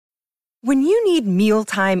When you need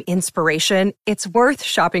mealtime inspiration, it's worth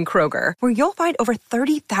shopping Kroger, where you'll find over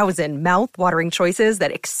 30,000 mouth-watering choices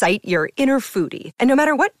that excite your inner foodie. And no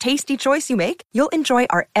matter what tasty choice you make, you'll enjoy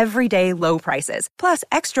our everyday low prices, plus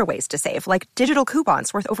extra ways to save, like digital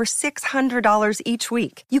coupons worth over $600 each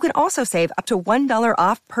week. You can also save up to $1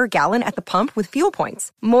 off per gallon at the pump with fuel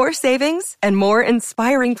points. More savings and more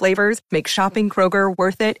inspiring flavors make shopping Kroger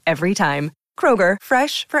worth it every time. Kroger,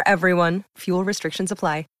 fresh for everyone. Fuel restrictions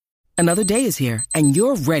apply. Another day is here, and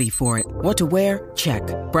you're ready for it. What to wear? Check.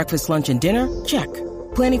 Breakfast, lunch, and dinner? Check.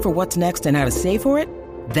 Planning for what's next and how to save for it?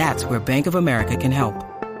 That's where Bank of America can help.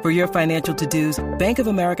 For your financial to-dos, Bank of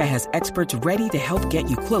America has experts ready to help get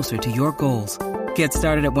you closer to your goals. Get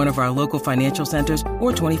started at one of our local financial centers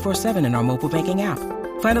or 24/7 in our mobile banking app.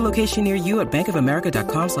 Find a location near you at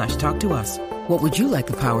bankofamerica.com/talktous. What would you like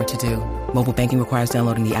the power to do? Mobile banking requires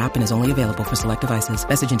downloading the app and is only available for select devices.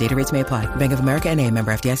 Message and data rates may apply. Bank of America N.A.,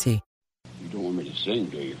 member FDIC. You don't want me to sing,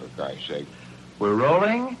 do you, for Christ's sake? We're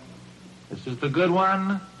rolling. This is the good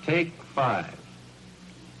one. Take 5.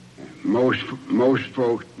 Most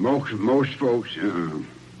folks. All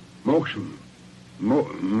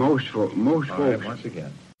right, once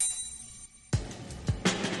again.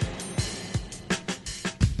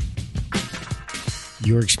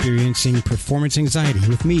 You're experiencing performance anxiety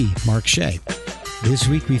with me, Mark Shea. This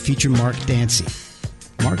week we feature Mark Dancey.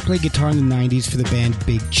 Mark played guitar in the 90s for the band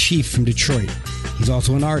Big Chief from Detroit. He's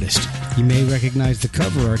also an artist. You may recognize the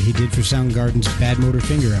cover art he did for Soundgarden's Bad Motor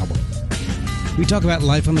Finger album. We talk about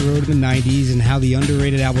life on the road in the 90s and how the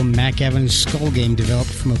underrated album Mac Evans' Skull Game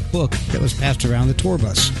developed from a book that was passed around the tour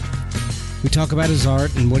bus. We talk about his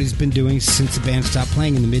art and what he's been doing since the band stopped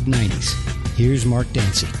playing in the mid-90s. Here's Mark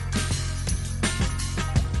Dancey.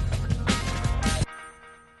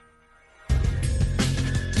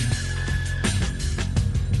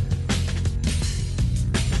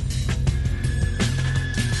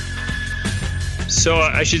 So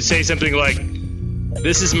I should say something like,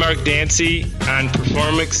 this is Mark Dancey on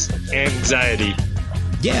performance anxiety.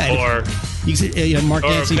 Yeah. Or, you say, Mark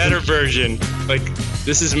Dancey. Or a better version. Like,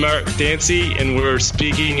 this is Mark Dancey, and we're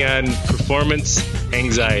speaking on performance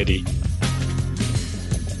anxiety.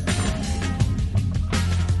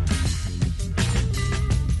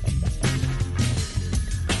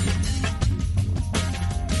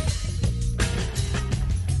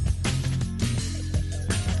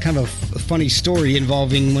 Kind of a funny story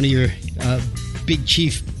involving one of your Big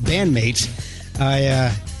Chief bandmates.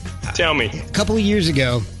 Tell me. A couple of years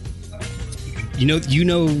ago, you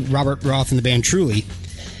know Robert Roth and the band Truly.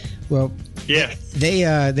 Well, yeah,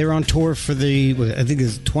 they were on tour for the I think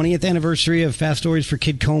it's 20th anniversary of Fast Stories for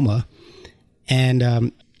Kid Coma,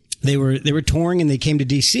 and they were touring and they came to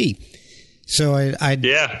DC. So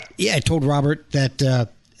I told Robert that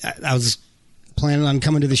I was planning on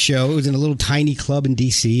coming to the show. It was in a little tiny club in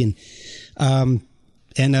DC, and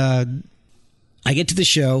I get to the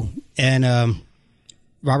show, and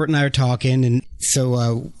Robert and I are talking, and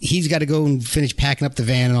so he's got to go and finish packing up the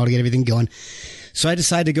van and all to get everything going. So I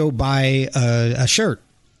decide to go buy a shirt.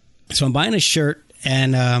 So I'm buying a shirt,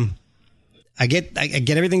 and I get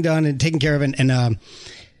everything done and taken care of, and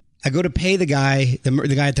I go to pay the guy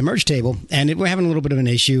at the merch table, and we're having a little bit of an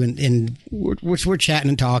issue, and we're chatting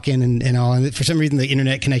and talking and all. And for some reason, the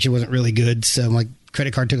internet connection wasn't really good, so my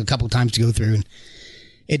credit card took a couple of times to go through. And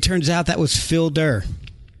it turns out that was Phil Durr.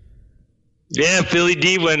 Yeah, Philly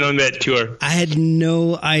D went on that tour. I had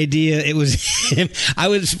no idea it was him. I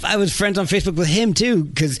was friends on Facebook with him too,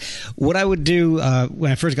 because what I would do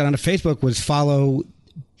when I first got onto Facebook was follow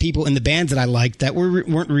people in the bands that I liked that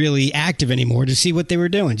weren't really active anymore to see what they were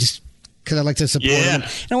doing, just because I like to support them.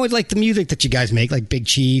 And I always like the music that you guys make, like Big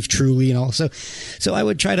Chief, Truly, and all. So I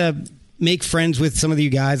would try to make friends with some of you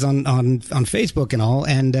guys on Facebook and all.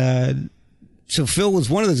 And so Phil was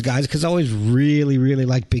one of those guys because I always really, really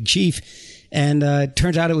liked Big Chief. And it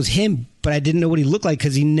turns out it was him, but I didn't know what he looked like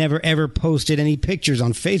because he never, ever posted any pictures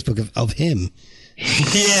on Facebook of him.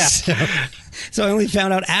 Yeah. So I only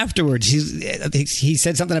found out afterwards. He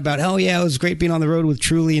said something about, oh, yeah, it was great being on the road with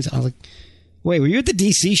Truly. And so I was like, wait, were you at the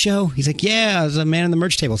DC show? He's like, yeah, I was a man in the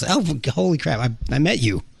merch table. So, oh, holy crap, I met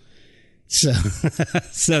you. So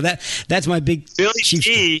that's my big Billy Chief.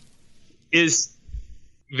 G is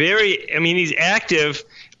very, I mean, he's active,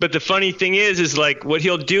 but the funny thing is like what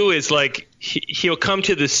he'll do is like he'll come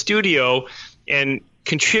to the studio and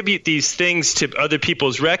contribute these things to other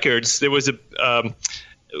people's records. There was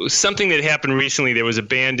something that happened recently. There was a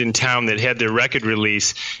band in town that had their record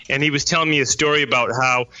release, and he was telling me a story about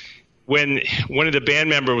how when one of the band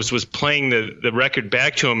members was playing the record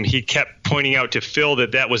back to him, he kept pointing out to Phil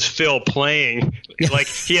that was Phil playing. Like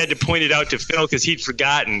he had to point it out to Phil because he'd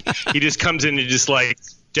forgotten. He just comes in and just like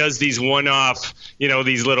does these one-off,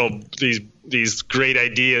 these great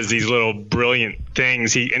ideas, these little brilliant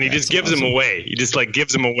things. He just gives them away. He just like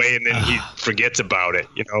gives them away, and then he forgets about it,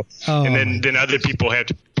 and then other people have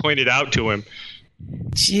to point it out to him.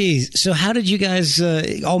 Jeez. So how did you guys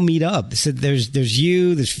all meet up? So there's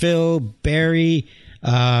you, there's Phil, Barry,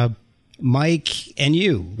 Mike, and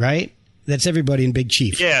you, right? That's everybody in Big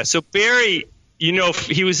Chief. Yeah. So Barry,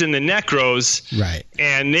 he was in the Necros, right?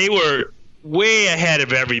 And they were way ahead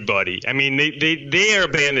of everybody. I mean, they are a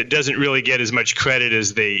band that doesn't really get as much credit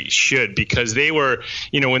as they should, because they were,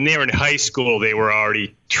 when they were in high school, they were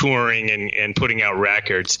already touring and putting out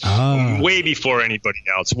records way before anybody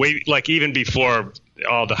else, even before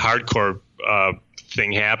all the hardcore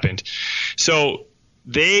thing happened. So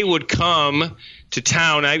they would come to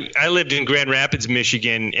town. I lived in Grand Rapids,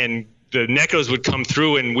 Michigan, and the Necros would come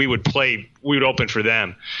through and we would open for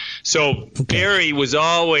them. So Barry was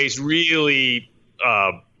always really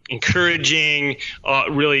encouraging,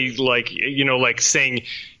 really like saying,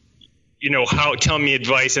 telling me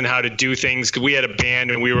advice on how to do things. 'Cause we had a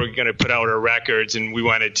band and we were going to put out our records and we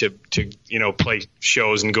wanted to play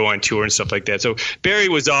shows and go on tour and stuff like that. So Barry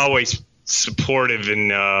was always supportive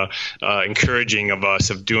and encouraging of us,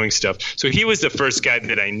 of doing stuff. So he was the first guy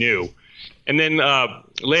that I knew. And then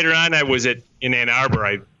later on, I was in Ann Arbor.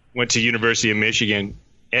 I went to University of Michigan,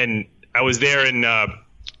 and I was there, and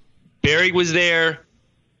Barry was there,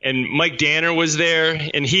 and Mike Danner was there,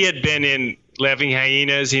 and he had been in Laughing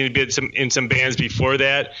Hyenas. He had been in some bands before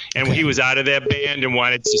that, and he was out of that band and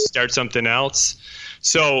wanted to start something else.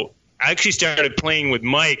 So I actually started playing with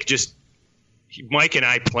Mike and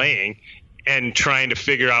I playing and trying to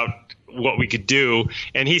figure out what we could do.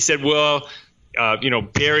 And he said, well,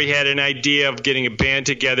 Barry had an idea of getting a band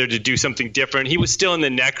together to do something different. He was still in the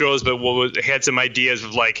Necros, but had some ideas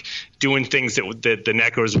of like doing things that the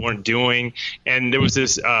Necros weren't doing. And there was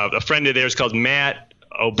this a friend of theirs called Matt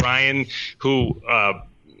O'Brien who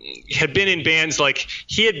had been in bands. Like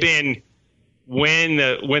he had been when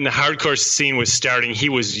the hardcore scene was starting. He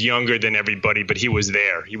was younger than everybody, but he was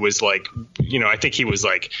there. He was like, I think he was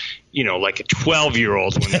like, like a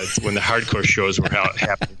 12-year-old when the hardcore shows were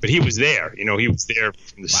happening. But he was there. He was there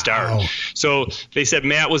from the start. So they said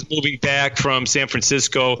Matt was moving back from San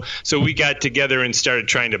Francisco. So we got together and started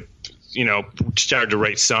trying to, started to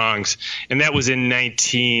write songs. And that was in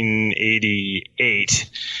 1988.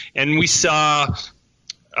 And we saw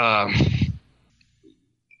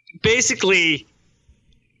basically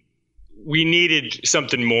we needed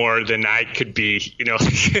something more than I could be,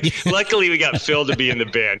 Luckily we got Phil to be in the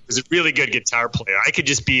band. He was a really good guitar player. I could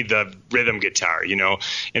just be the rhythm guitar,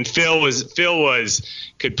 and Phil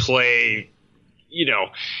could play,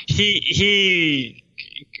 he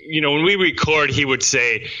when we record, he would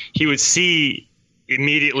see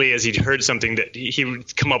immediately as he'd heard something that he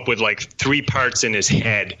would come up with like 3 parts in his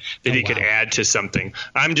head that he could add to something.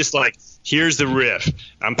 I'm just like, here's the riff.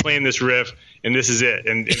 I'm playing this riff, and this is it.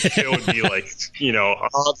 And Phil would be like,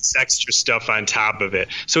 all this extra stuff on top of it.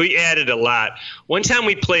 So he added a lot. One time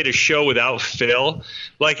we played a show without Phil.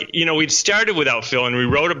 Like, we'd started without Phil, and we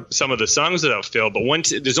wrote some of the songs without Phil. But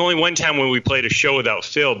there's only one time when we played a show without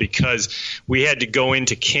Phil because we had to go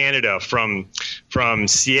into Canada from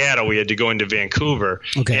Seattle. We had to go into Vancouver.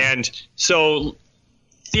 Okay. And so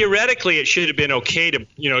theoretically, it should have been okay to,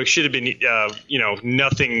 it should have been,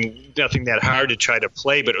 nothing that hard to try to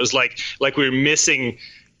play. But it was like we were missing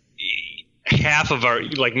half of our,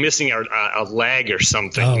 like missing a leg or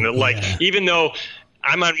something. Even though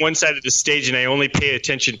I'm on one side of the stage and I only pay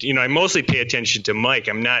attention, I mostly pay attention to Mike.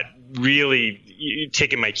 I'm not really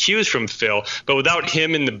taking my cues from Phil, but without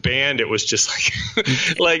him in the band, it was just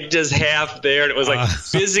like, just half there. And it was like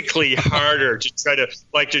physically harder to try to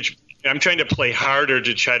I'm trying to play harder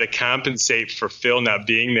to try to compensate for Phil not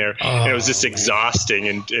being there. And it was just exhausting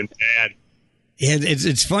and bad. Yeah,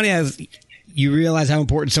 it's funny as you realize how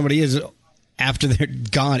important somebody is after they're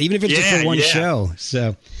gone, even if it's just for one show.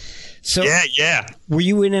 So yeah. Were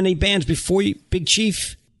you in any bands before Big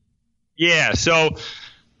Chief? Yeah, so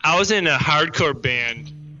I was in a hardcore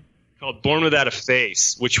band called Born Without a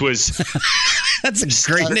Face, which was that's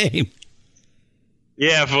a great name.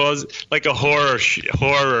 Yeah, it was like a horror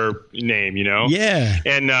name, Yeah.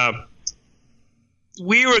 And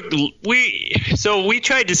we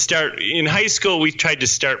tried to start in high school. We tried to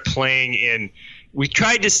start having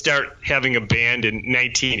a band in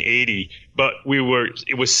 1980, but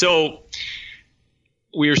it was so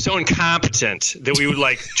we were so incompetent that we would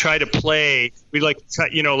like try to play. We like try,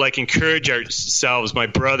 like encourage ourselves. My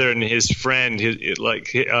brother and his friend,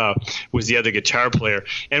 was the other guitar player,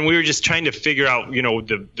 and we were just trying to figure out,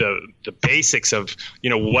 the basics of,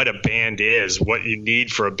 what a band is, what you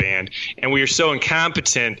need for a band. And we were so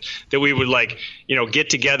incompetent that we would get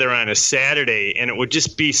together on a Saturday, and it would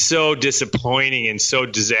just be so disappointing and so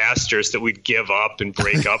disastrous that we'd give up and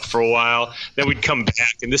break up for a while. Then we'd come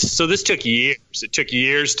back, and this took years. It took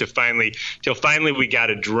years till finally we got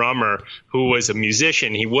a drummer who was a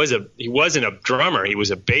musician. He wasn't a drummer, he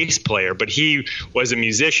was a bass player, but he was a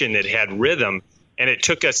musician that had rhythm, and it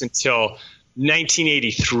took us until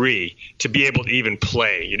 1983 to be able to even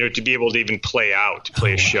play, to be able to even play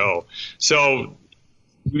a show. So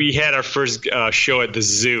we had our first show at the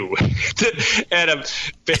zoo.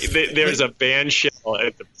 There's a band shell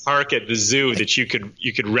at the park at the zoo that you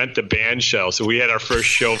could rent the band shell. So we had our first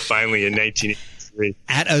show finally in 1983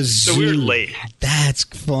 at a zoo. So we were late. That's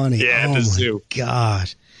funny. Yeah, at the zoo.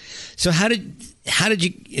 God. So how did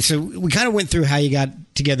you? So we kind of went through how you got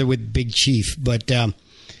together with Big Chief, but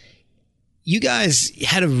you guys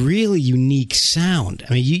had a really unique sound.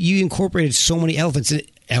 I mean, you incorporated so many elements.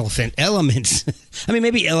 I mean,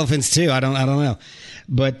 maybe elephants too. I don't know.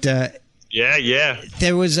 But yeah.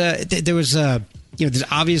 There was there's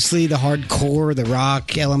obviously the hardcore, the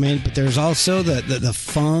rock element, but there's also the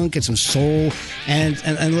funk and some soul and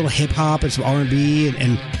a little hip hop and some R&B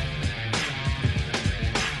and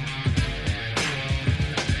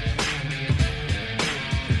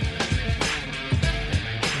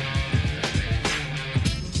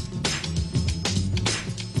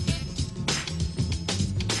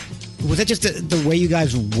was that just the way you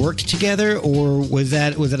guys worked together, or was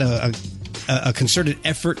it a concerted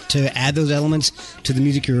effort to add those elements to the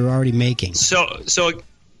music you were already making? So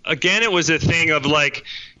again, it was a thing of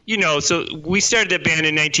so we started the band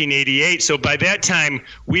in 1988. So by that time,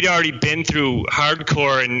 we'd already been through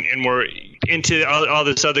hardcore and were into all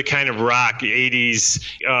this other kind of rock, 80s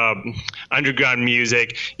underground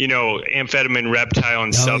music. Amphetamine Reptile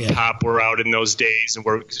and Sub Pop were out in those days, and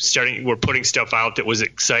we're putting stuff out that was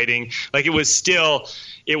exciting. Like it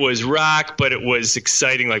was rock, but it was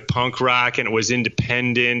exciting, like punk rock, and it was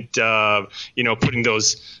independent. Putting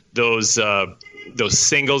those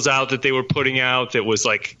singles out that they were putting out that was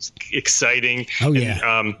like exciting. Oh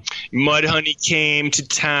yeah. And, Mudhoney came to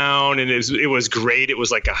town, and it was great. It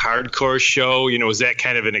was like a hardcore show. It was that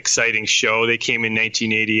kind of an exciting show. They came in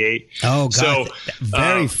 1988. Oh god. So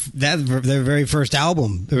their very first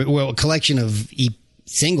album, well, a collection of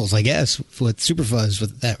singles, I guess, with Superfuzz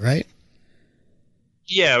with that, right?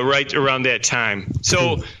 Yeah, right around that time.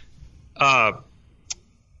 So, but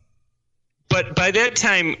by that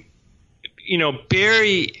time,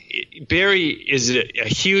 Barry is a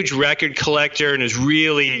huge record collector and is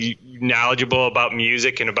really knowledgeable about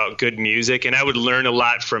music and about good music, and I would learn a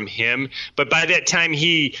lot from him. But by that time,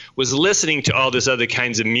 he was listening to all this other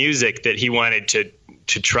kinds of music that he wanted to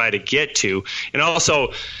try to get to, and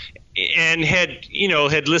also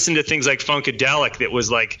had listened to things like Funkadelic that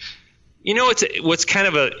was like, what's kind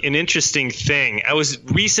of an interesting thing. I was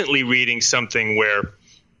recently reading something where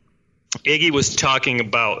Iggy was talking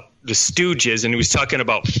about the Stooges, and he was talking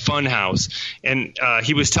about Funhouse, and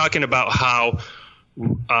he was talking about how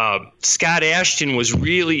Scott Ashton was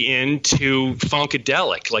really into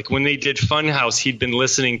Funkadelic. Like when they did Funhouse, he'd been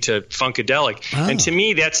listening to Funkadelic, and to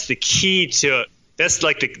me, that's the key to. That's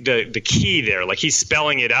like the key there. Like he's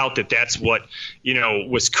spelling it out that's what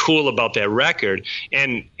was cool about that record,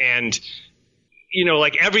 and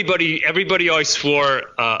like everybody always swore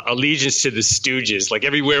allegiance to the Stooges. Like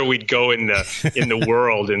everywhere we'd go in the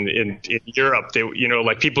world and in Europe, they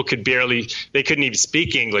like people they couldn't even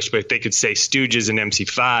speak English, but they could say Stooges and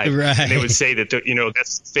MC5. Right. And they would say that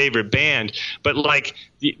that's the favorite band. But like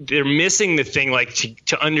they're missing the thing, like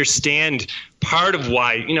to understand part of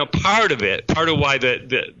why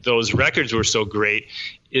those records were so great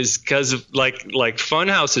is because of like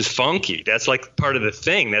Funhouse is funky. That's like part of the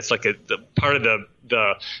thing. That's like the part of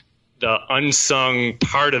the unsung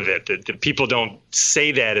part of it that people don't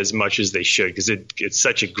say that as much as they should, because it's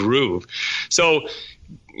such a groove. So,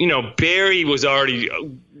 Barry was already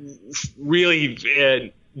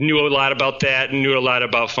really knew a lot about that and knew a lot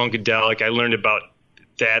about Funkadelic. I learned about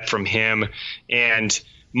that from him. And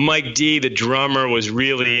Mike D, the drummer, was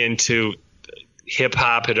really into hip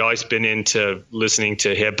hop, had always been into listening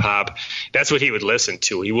to hip hop. That's what he would listen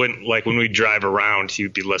to. He wouldn't, like when we drive around, he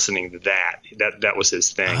would be listening to that. That was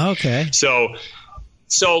his thing. Okay. So,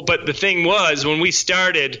 but the thing was, when we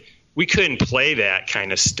started, we couldn't play that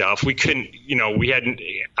kind of stuff. We couldn't,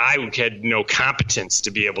 I had no competence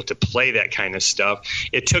to be able to play that kind of stuff.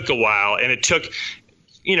 It took a while, and it took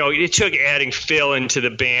adding Phil into the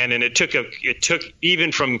band, and it took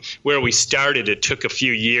even from where we started, it took a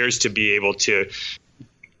few years to be able to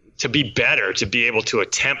be better, to be able to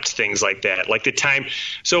attempt things like that.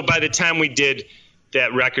 So by the time we did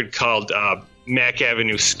that record called Mack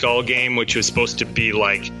Avenue Skull Game, which was supposed to be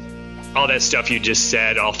like all that stuff you just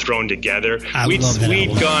said all thrown together, we'd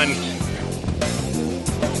gone.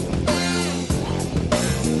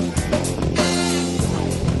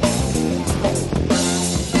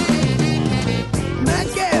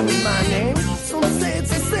 Mack Avenue, my name. Some say it's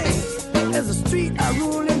the same as a street I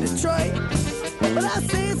rule in Detroit, but I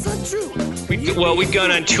say it's untrue. We'd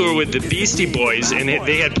gone on tour with the Beastie Boys, and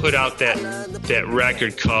they had put out that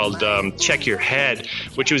record called Check Your Head,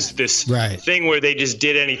 which was this thing where they just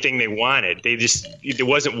did anything they wanted. There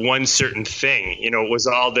wasn't one certain thing. It was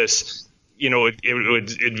all this,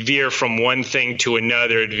 it'd veer from one thing to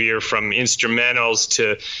another. It'd veer from instrumentals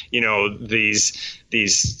to,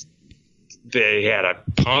 these they had a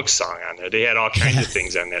punk song on there. They had all kinds of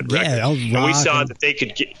things on that record. And we saw that they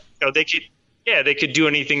could get, they could do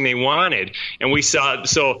anything they wanted. And we saw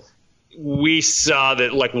that,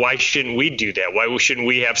 like, why shouldn't we do that? Why shouldn't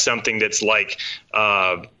we have something that's like,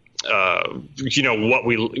 when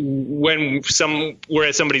we're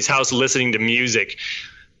at somebody's house listening to music,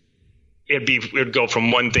 it'd go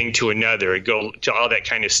from one thing to another. It'd go to all that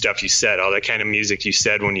kind of stuff you said, all that kind of music you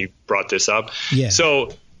said when you brought this up. Yeah.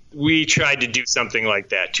 So we tried to do something like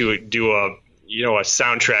that, to do a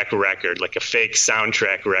soundtrack record, like a fake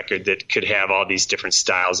soundtrack record that could have all these different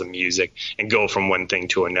styles of music and go from one thing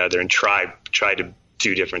to another and try to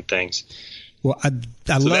do different things. Well, I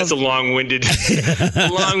love that's a long-winded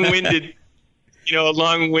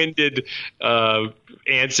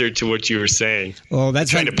answer to what you were saying. Well, that's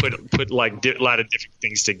trying to put like a lot of different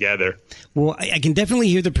things together. Well, I can definitely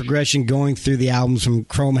hear the progression going through the albums from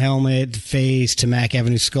Chrome Helmet, Face to Mack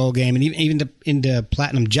Avenue Skull Game, and even into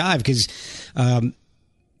Platinum Jive, because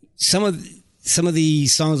some of the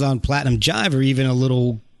songs on Platinum Jive are even a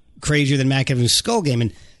little crazier than Mack Avenue Skull Game,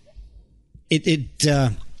 and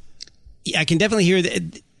I can definitely hear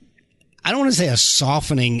that. I don't want to say a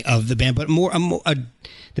softening of the band, but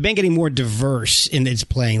the band getting more diverse in its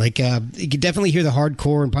playing. Like, you can definitely hear the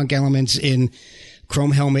hardcore and punk elements in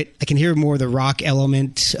Chrome Helmet. I can hear more of the rock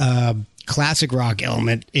element, classic rock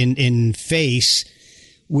element in Face,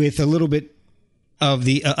 with a little bit of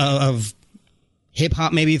the of hip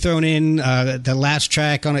hop maybe thrown in. The last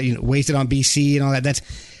track on it, Wasted on BC and all that.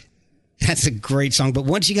 That's a great song. But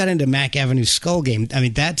once you got into Mack Avenue Skull Game, I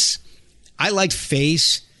mean, I liked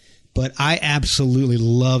Face, but I absolutely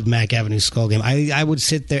loved Mack Avenue Skull Game. I would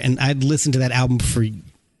sit there and I'd listen to that album for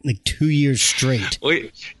like 2 years straight. Well,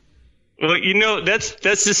 that's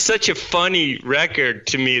just such a funny record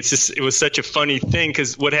to me. It was such a funny thing,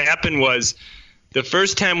 because what happened was the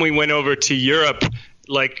first time we went over to Europe,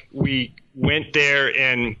 like, we went there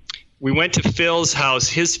and we went to Phil's house.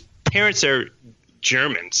 His parents are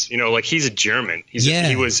Germans, like, he's a German.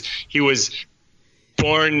 He was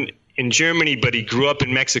born in Germany, but he grew up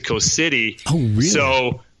in Mexico City. Oh, really?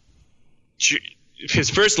 So his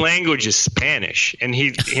first language is Spanish, and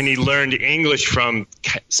he learned English from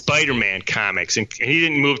Spider-Man comics, and he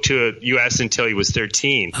didn't move to the U.S. until he was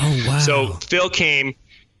 13. Oh, wow. So Phil came,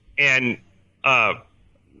 and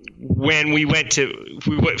when we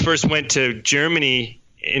first went to Germany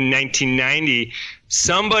in 1990,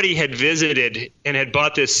 somebody had visited and had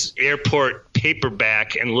bought this airport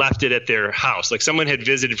paperback and left it at their house. Like, someone had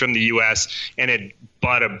visited from the U.S. and had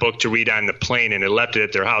bought a book to read on the plane and had left it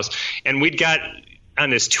at their house. And we'd got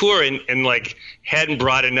on this tour and like hadn't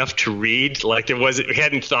brought enough to read. Like, we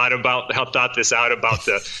hadn't thought this out about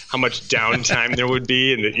how much downtime there would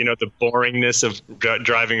be, and the boringness of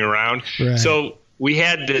driving around. Right. So we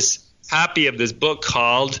had this copy of this book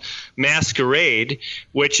called Masquerade,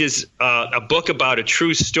 which is a book about a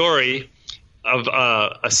true story of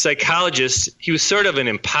a psychologist. He was sort of an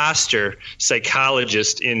imposter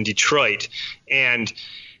psychologist in Detroit. And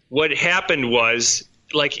what happened was,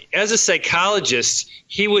 like, as a psychologist,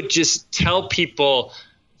 he would just tell people,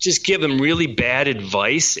 just give them really bad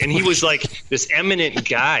advice. And he was like this eminent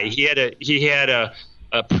guy. He had a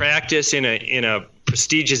practice in a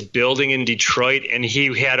prestigious building in Detroit, and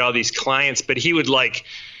he had all these clients, but he would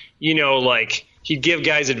he'd give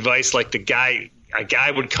guys advice, like a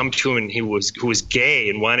guy would come to him and who was gay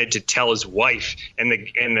and wanted to tell his wife, and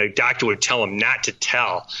the doctor would tell him not to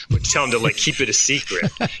would tell him to, like, keep it a secret.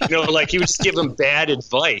 Like, he would just give him bad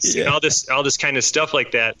advice, and all this kind of stuff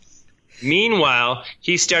like that. Meanwhile,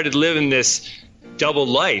 he started living this double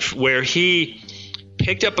life where he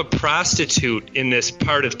picked up a prostitute in this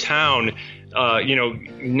part of town,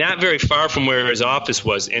 not very far from where his office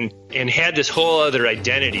was, and had this whole other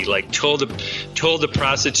identity. Like told the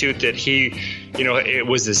prostitute that he, it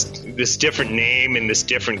was this different name and this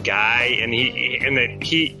different guy, and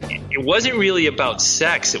it wasn't really about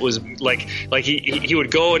sex. It was like he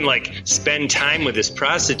would go and like spend time with this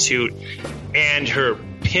prostitute, and her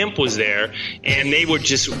pimp was there, and they were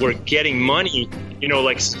getting money,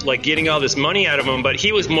 like getting all this money out of him, but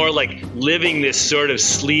he was more like living this sort of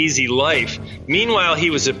sleazy life. Meanwhile,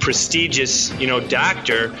 he was a prestigious,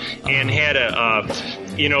 doctor, and had a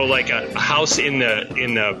house in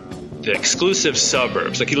the exclusive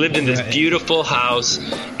suburbs. Like he lived in this beautiful house,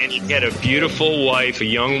 and he had a beautiful wife, a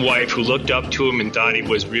young wife who looked up to him and thought he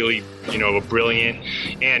was really, brilliant.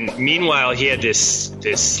 And meanwhile, he had this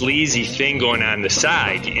sleazy thing going on the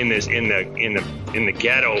side in the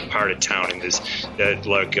ghetto part of town, in this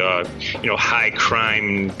high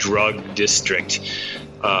crime drug district.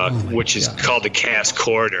 Which is called the Cass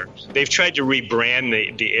Corridor. They've tried to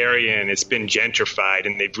rebrand the area, and it's been gentrified,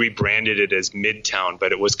 and they've rebranded it as Midtown,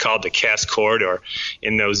 but it was called the Cass Corridor.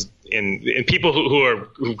 And people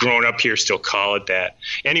who've grown up here still call it that.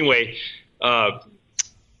 Anyway,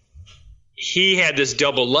 he had this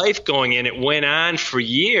double life going, and it went on for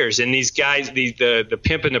years. And these guys, the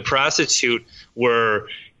pimp and the prostitute, were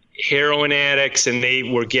heroin addicts, and they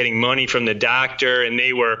were getting money from the doctor, and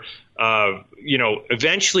they were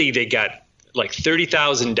eventually they got like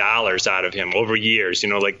 $30,000 out of him over years,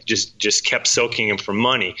 just kept soaking him for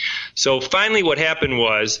money. So finally what happened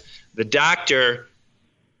was the doctor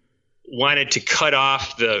wanted to cut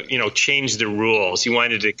off change the rules. He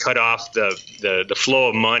wanted to cut off the flow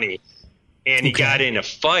of money. And he got in a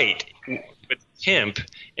fight with the pimp,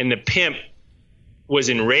 and the pimp was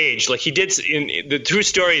enraged. Like he did, the true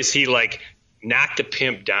story is he like knocked the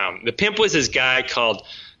pimp down. The pimp was this guy called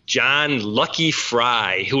John Lucky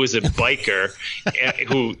Fry, who was a biker,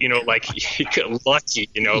 who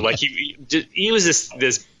Lucky, he was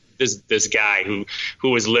this guy who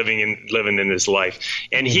was living in this life,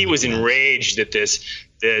 and he was enraged that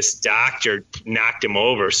this doctor knocked him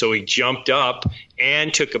over. So he jumped up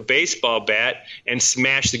and took a baseball bat and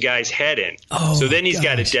smashed the guy's head in. So then he's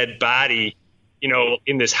got a dead body,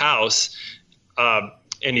 in this house, and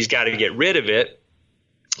he's got to get rid of it.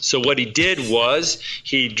 So what he did was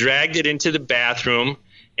he dragged it into the bathroom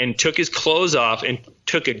and took his clothes off, and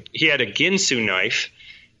he had a Ginsu knife,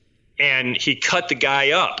 and he cut the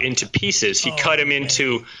guy up into pieces. He cut him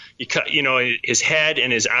into his head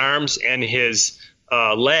and his arms and his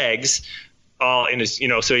legs, all in his in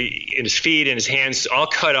his feet and his hands, all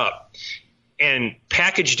cut up, and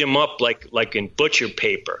packaged him up like in butcher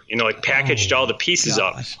paper, packaged all the pieces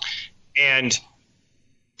up, and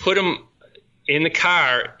put him in the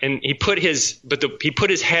car, and he put his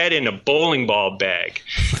head in a bowling ball bag.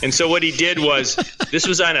 And so what he did was, this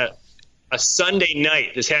was on a Sunday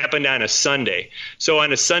night. This happened on a Sunday. So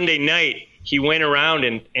on a Sunday night, he went around,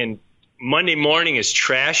 and Monday morning is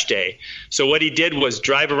trash day. So what he did was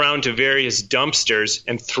drive around to various dumpsters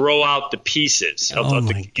and throw out the pieces of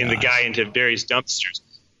the guy into various dumpsters.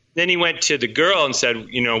 Then he went to the girl and said,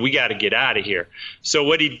 we got to get out of here. So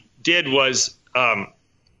what he did was,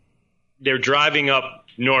 they're driving up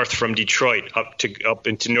north from Detroit up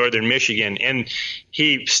into northern Michigan, and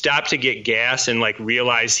he stopped to get gas and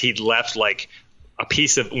realized he'd left a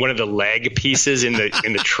piece of one of the leg pieces in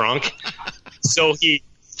the trunk. So he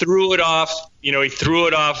threw it off. He threw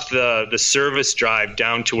it off the service drive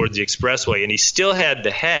down towards the expressway, and he still had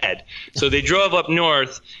the head. So they drove up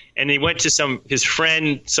north, and he went to some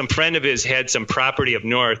friend of his had some property up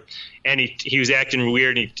north, and he was acting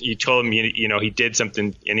weird. And he told him, he did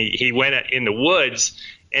something, and he went in the woods,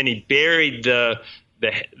 and he buried the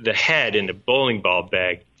head in a bowling ball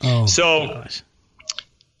bag. Gosh.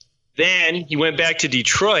 Then he went back to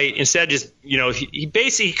Detroit. Instead of just, he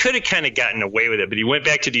basically could have kind of gotten away with it, but he went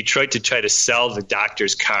back to Detroit to try to sell the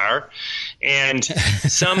doctor's car, and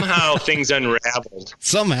somehow things unraveled.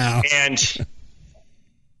 And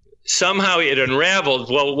somehow it unraveled.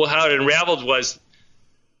 Well, how it unraveled was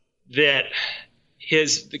that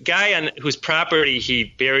the guy on whose property he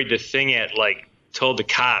buried the thing at, told the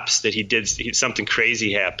cops that something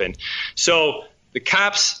crazy happened. So the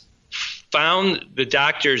cops found the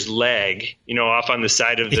doctor's leg, off on the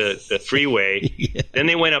side of the freeway. Yeah. Then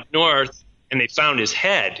they went up north, and they found his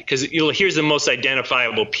head, because here's the most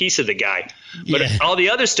identifiable piece of the guy. But all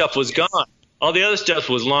the other stuff was gone. All the other stuff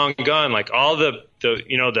was long gone. Like all the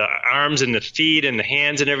arms and the feet and the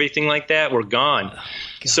hands and everything like that were gone.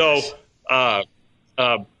 So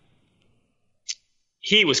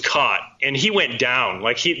he was caught and he went down.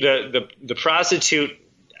 Like the prostitute,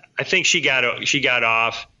 I think she got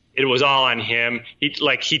off. It was all on him.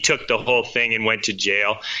 He took the whole thing and went to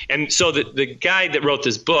jail. And so the guy that wrote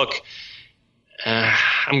this book,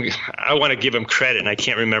 I want to give him credit, and I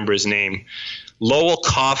can't remember his name. Lowell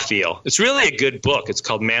Caulfield. It's really a good book. It's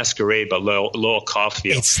called Masquerade by Lowell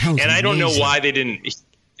Caulfield. It sounds and I don't know amazing. why they didn't.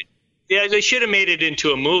 Yeah, they should have made it into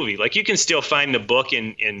a movie. Like, you can still find the book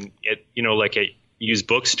in like a used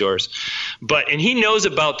bookstores. And he knows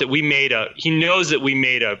about that. He knows that we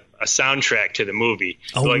made a soundtrack to the movie.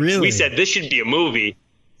 Oh, like, really? We said this should be a movie.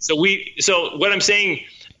 So what I'm saying,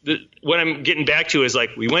 what I'm getting back to is, like,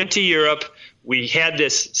 we went to Europe. We had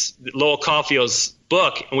this Lowell Caulfield's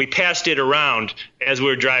book, and we passed it around as we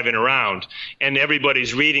were driving around, and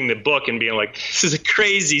everybody's reading the book and being like, this is a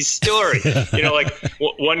crazy story. Like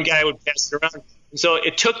one guy would pass it around. So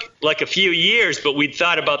it took like a few years, but we'd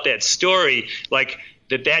thought about that story, like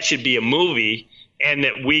that should be a movie, and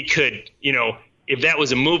that we could, if that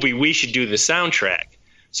was a movie, we should do the soundtrack.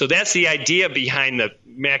 So that's the idea behind the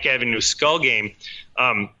Mack Avenue Skull Game.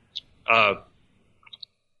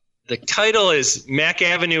 The title is Mack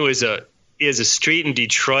Avenue is a street in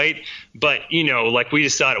Detroit, but like, we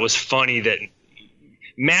just thought it was funny that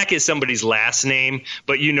Mack is somebody's last name,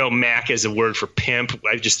 but Mack is a word for pimp.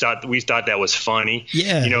 We thought that was funny.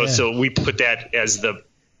 Yeah. Yeah. So we put that as the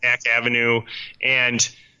Mack Avenue, and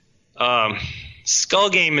Skull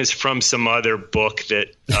Game is from some other book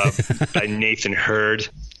that by Nathan Hurd.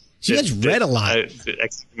 You guys read a lot. I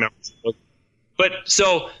can't remember the book. But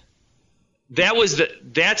so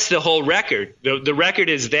that's the whole record. The record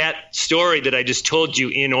is that story that I just told you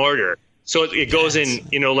in order. So it goes in,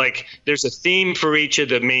 like, there's a theme for each of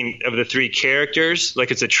the three characters.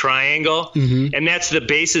 Like, it's a triangle, and that's the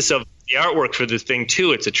basis of the artwork for the thing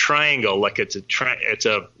too. It's a triangle, like it's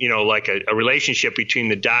a relationship between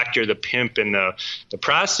the doctor, the pimp, and the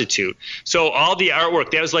prostitute. So all the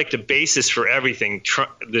artwork, that was like the basis for everything.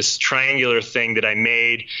 This triangular thing that I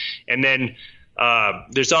made, and then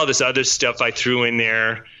there's all this other stuff I threw in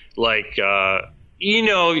there, like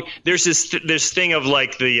there's this thing of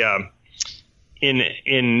like the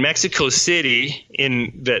in Mexico City,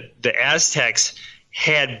 in the Aztecs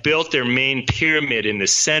had built their main pyramid in the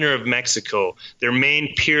center of Mexico. Their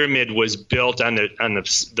main pyramid was built on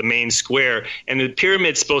the main square, and the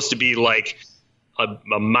pyramid's supposed to be like a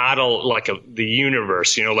model, like the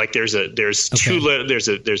universe. Like there's a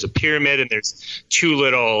pyramid, and there's two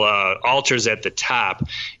little altars at the top,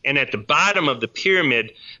 and at the bottom of the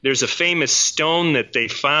pyramid there's a famous stone that they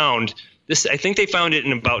found. I think they found it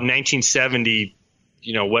in about 1970,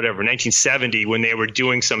 1970, when they were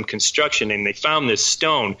doing some construction, and they found this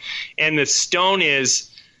stone. And the stone is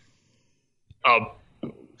a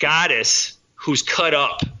goddess who's cut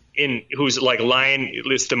up who's like lying.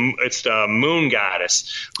 It's the moon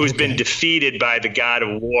goddess who's been defeated by the god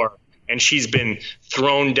of war, and she's been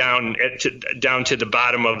thrown down to the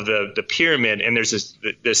bottom of the pyramid. And there's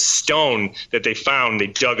this stone that they found. They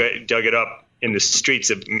dug it up in the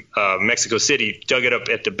streets of Mexico City, dug it up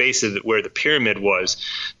at the base of where the pyramid was.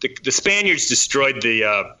 The Spaniards destroyed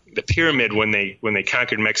the pyramid when they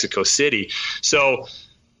conquered Mexico City. So,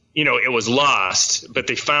 it was lost, but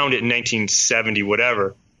they found it in 1970,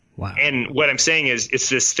 whatever. Wow. And what I'm saying is, it's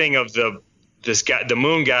this thing of the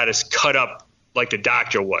moon goddess cut up like the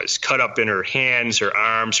doctor was, cut up in her hands, her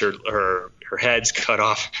arms, her head's cut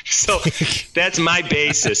off. So that's my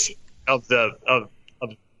basis of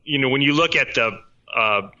when you look at the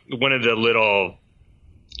one of the little,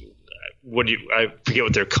 I forget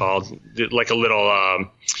what they're called, like a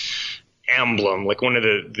little emblem, like one of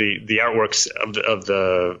the artworks of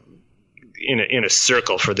the in a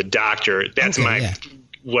circle for the doctor. That's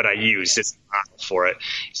what I used as a model for it.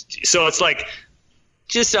 So it's like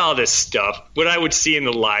just all this stuff. What I would see in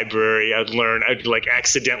the library, I'd like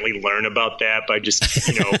accidentally learn about that by just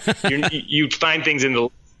you'd find things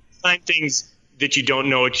that you don't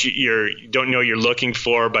know you're looking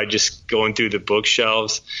for by just going through the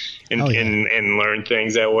bookshelves and learn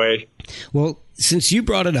things that way. Well, since you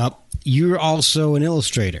brought it up, you're also an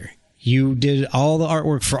illustrator. You did all the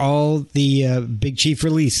artwork for all the Big Chief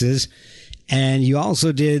releases, and you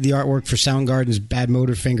also did the artwork for Soundgarden's Bad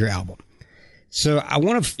Motor Finger album. So I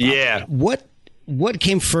want to what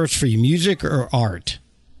came first for you, music or art?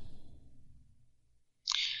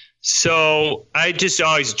 So I just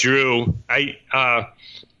always drew. I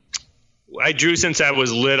drew since I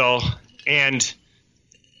was little, and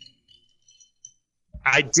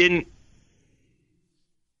I didn't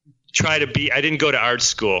go to art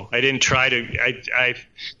school. I didn't try to.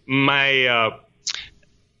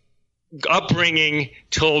 upbringing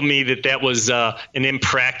told me that was an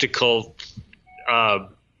impractical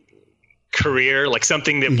career, like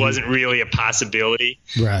something that wasn't really a possibility.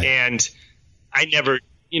 Right. And I never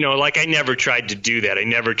tried to do that. I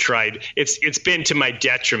never tried. It's been to my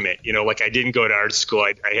detriment. Like I didn't go to art school.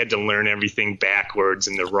 I had to learn everything backwards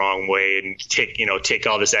and the wrong way and take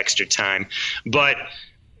all this extra time. But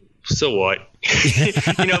so what?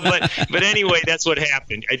 But anyway, that's what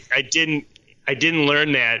happened. I didn't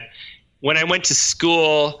learn that. When I went to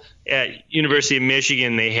school at University of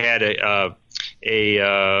Michigan, they had a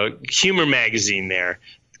humor magazine there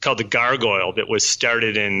called The Gargoyle that was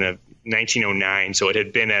started in 1909. So it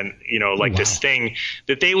had been this thing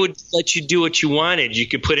that they would let you do what you wanted. You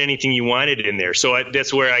could put anything you wanted in there. So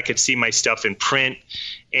that's where I could see my stuff in print.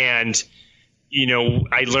 And,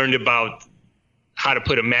 I learned about how to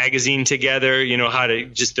put a magazine together, how to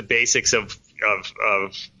just the basics of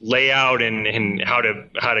layout and how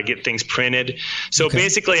to get things printed. So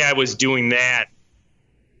basically I was doing that.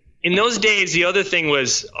 In those days, the other thing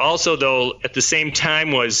was also, though, at the same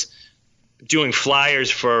time was doing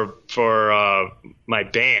flyers for my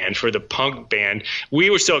band, for the punk band.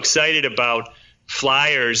 We were so excited about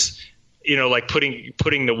flyers, like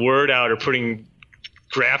putting the word out or putting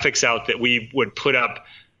graphics out that we would put up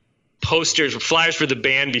posters or flyers for the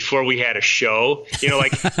band before we had a show.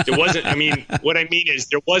 Like there wasn't, what I mean is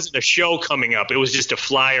there wasn't a show coming up. It was just a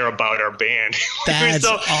flyer about our band. That's we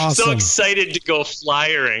were awesome. So excited to go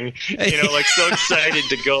flyering, like so excited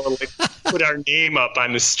to go like put our name up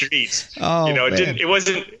on the street. Oh, it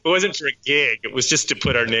wasn't for a gig. It was just to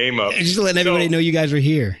put our name up. Just to let everybody know you guys were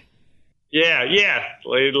here. Yeah.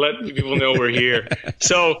 Let people know we're here.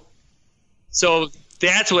 So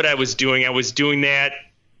that's what I was doing. I was doing that.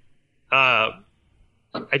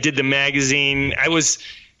 I did the magazine. I was,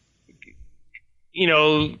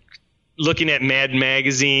 looking at Mad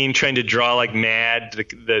Magazine, trying to draw like Mad.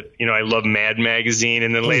 I love Mad Magazine.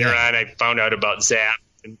 And then later on, I found out about Zap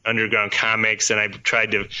and Underground Comics, and I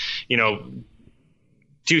tried to,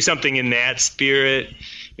 do something in that spirit.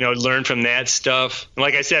 Learn from that stuff. And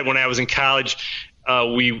like I said, when I was in college,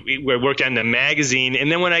 we worked on the magazine,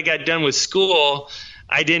 and then when I got done with school,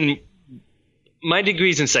 my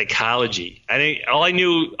degree's in psychology. All I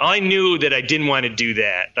knew that I didn't want to do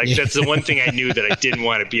that. Like that's the one thing I knew, that I didn't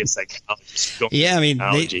want to be a psychologist. Yeah,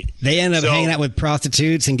 they end up hanging out with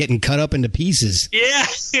prostitutes and getting cut up into pieces. Yeah,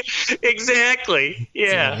 exactly.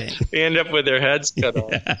 Yeah, they end up with their heads cut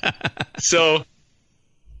off. So,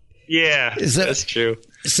 yeah, that's true.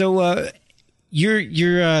 So,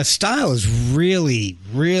 your style is really,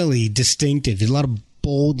 really distinctive. There's a lot of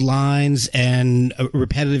bold lines and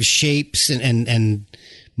repetitive shapes and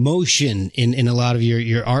motion in a lot of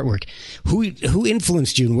your artwork. Who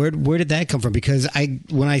influenced you, and where did that come from? Because I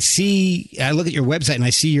look at your website and I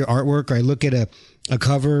see your artwork, or I look at a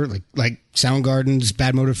cover like Soundgarden's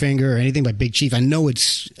Bad Motorfinger or anything by Big Chief, I know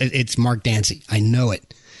it's Mark Dancey. I know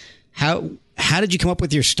it. How did you come up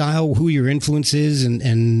with your style? Who your influence is,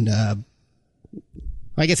 and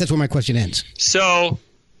I guess that's where my question ends. So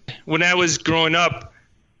when I was growing up,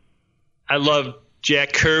 I loved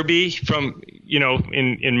Jack Kirby from,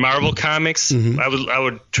 in Marvel Comics. Mm-hmm. I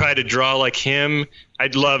would try to draw like him. I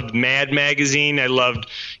loved Mad Magazine. I loved,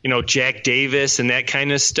 Jack Davis and that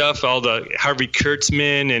kind of stuff. All the Harvey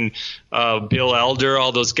Kurtzman and Bill Elder,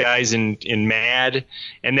 all those guys in Mad.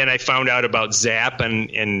 And then I found out about Zap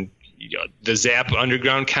and the Zap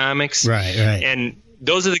Underground Comics. Right. And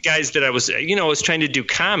those are the guys that I was trying to do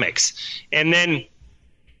comics. And then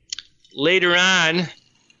later on,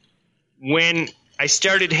 when I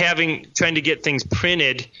started trying to get things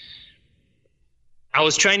printed, I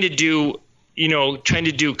was trying to do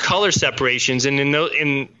color separations,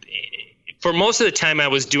 and for most of the time I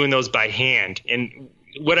was doing those by hand. And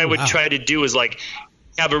what I would try to do is like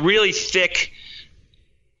have a really thick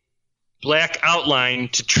black outline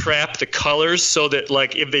to trap the colors, so that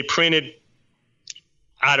like if they printed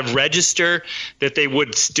out of register, that they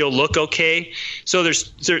would still look okay. So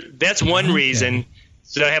that's one reason.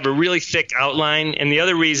 So I have a really thick outline, and the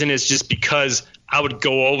other reason is just because I would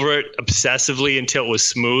go over it obsessively until it was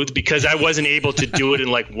smooth, because I wasn't able to do it in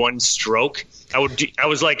like one stroke. I would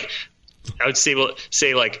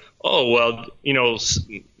say like, oh well,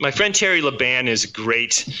 my friend Terry Laban is a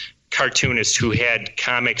great cartoonist who had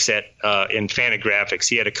comics in Fantagraphics.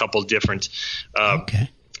 He had a couple different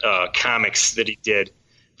comics that he did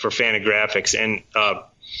for Fantagraphics, and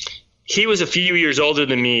he was a few years older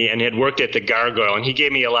than me and had worked at the Gargoyle, and he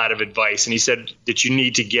gave me a lot of advice. And he said that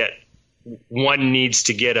one needs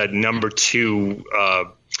to get a number 2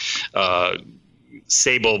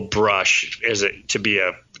 sable brush to be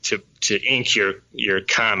a to ink your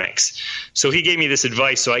comics. So he gave me this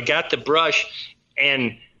advice. So I got the brush,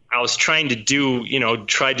 and I was trying to do,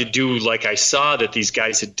 like I saw that these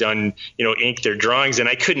guys had done, ink their drawings, and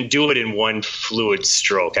I couldn't do it in one fluid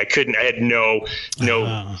stroke. I had no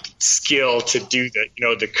skill to do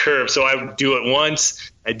the curve. So I would do it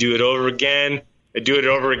once, I'd do it over again, I'd do it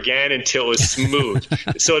over again until it was smooth.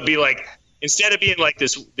 So it'd be like, instead of being like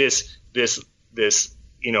this,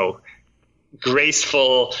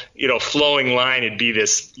 graceful, flowing line, it'd be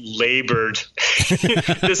this labored,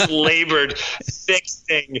 thick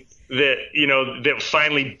thing that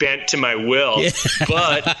finally bent to my will. Yeah.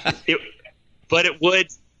 But it would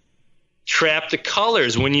trap the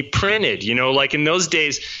colors when you printed, like in those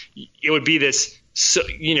days, it would be this, so,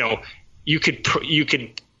 you could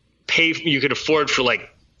afford for like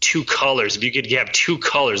 2 colors. If you could have 2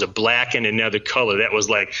 colors, a black and another color, that was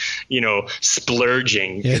like,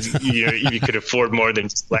 splurging. Yeah. You could afford more than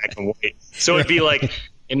just black and white. So it'd be like,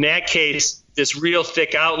 in that case, this real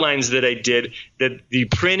thick outlines that I did, that you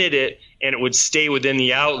printed it and it would stay within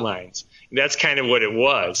the outlines. That's kind of what it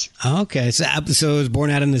was. Okay, so it was born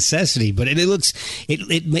out of necessity, but it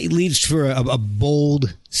leads for a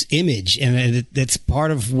bold image, and that's part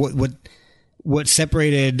of what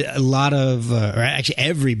separated a lot of, or actually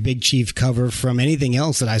every Big Chief cover from anything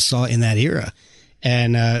else that I saw in that era.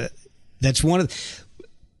 And that's what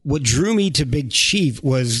drew me to Big Chief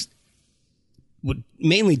was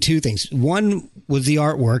mainly 2 things. One was the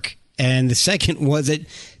artwork, and the second was that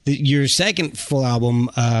your second full album,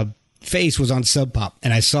 Face, was on Sub Pop,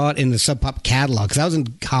 and I saw it in the Sub Pop catalog, because I was in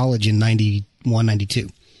college in 91, 92.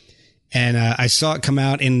 And I saw it come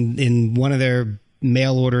out in one of their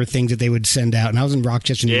mail order things that they would send out, and I was in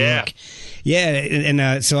Rochester, New York. Yeah,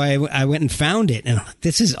 and so I went and found it, and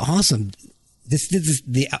this is awesome. This is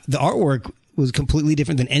the artwork was completely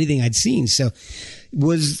different than anything I'd seen. So,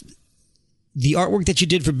 was the artwork that you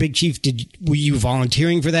did for Big Chief, were you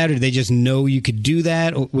volunteering for that, or did they just know you could do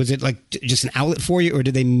that, or was it like just an outlet for you, or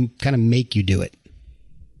did they kind of make you do it?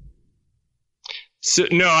 So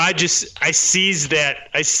no, I seized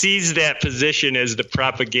that position as the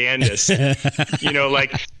propagandist.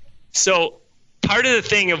 So part of the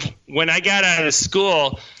thing of when I got out of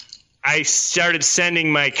school, I started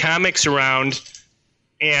sending my comics around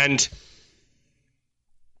and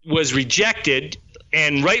was rejected,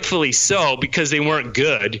 and rightfully so, because they weren't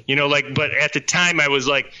good, but at the time I was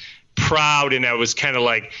like proud, and I was kind of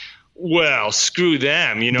like, well, screw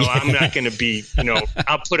them, I'm not going to be,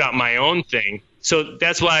 I'll put out my own thing. So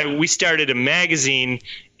that's why we started a magazine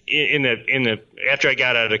after I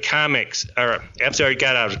got out of comics, or after I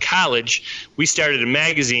got out of college, we started a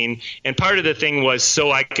magazine, and part of the thing was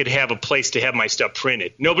so I could have a place to have my stuff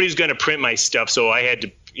printed. Nobody's going to print my stuff, so I had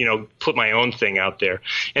to, put my own thing out there.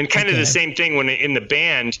 And kind of the same thing when in the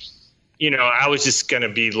band, I was just going to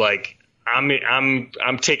be like, I'm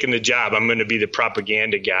taking the job. I'm going to be the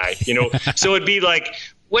propaganda guy, So it'd be like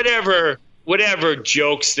whatever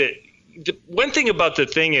jokes that. One thing about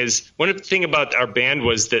our band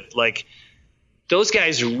was that, like, those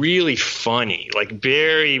guys are really funny. Like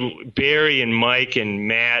Barry and Mike and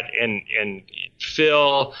Matt and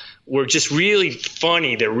Phil were just really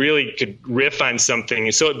funny. They really could riff on something.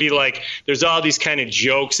 And so it'd be like there's all these kind of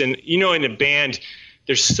jokes. And, in a band,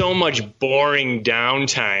 there's so much boring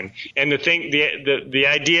downtime. And the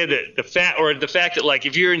idea that the fact that, like,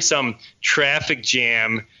 if you're in some traffic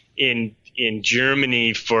jam in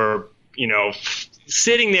Germany for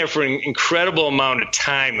sitting there for an incredible amount of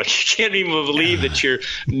time, like you can't even believe that you're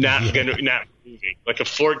not moving, like a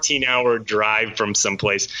 14-hour drive from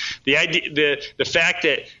someplace. The fact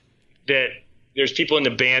that there's people in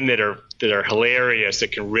the band that are hilarious,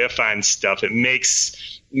 that can riff on stuff, it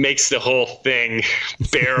makes the whole thing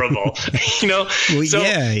bearable. Well, so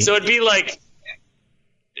it'd be like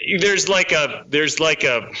there's like a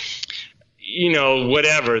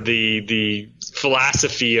whatever the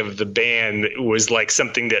philosophy of the band was like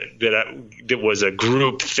something that was a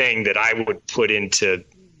group thing that I would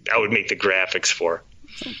make the graphics for.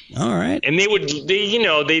 All right. And I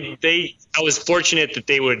was fortunate that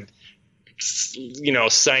they would,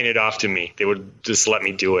 sign it off to me. They would just let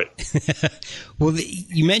me do it. Well,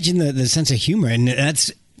 you mentioned the sense of humor, and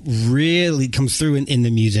that's really comes through in the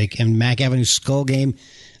music. And Mac Avenue Skull Game,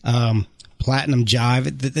 Platinum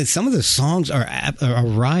Jive. Some of the songs are a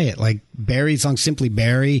riot. Like Barry's song, Simply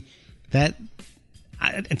Barry. It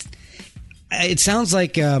sounds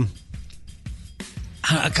like God,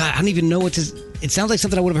 I don't even know what to. It sounds like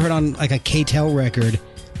something I would have heard on like a K-Tel record,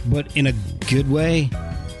 but in a good way.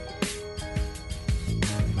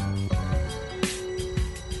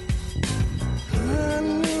 I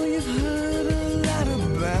know you've heard a lot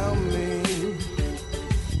about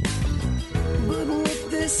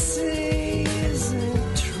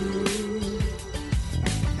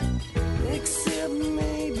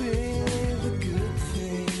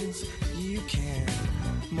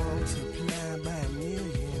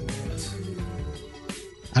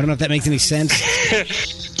don't know if that makes any sense.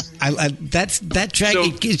 That track,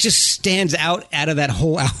 it just stands out of that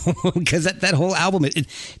whole album, because that whole album,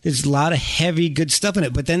 there's a lot of heavy, good stuff in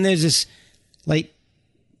it. But then there's this, like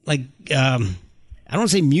I don't want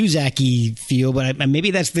to say Muzak-y feel, but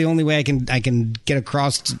maybe that's the only way I can get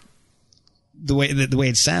across the way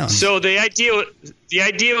it sounds. So the idea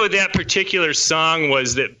with that particular song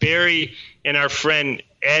was that Barry and our friend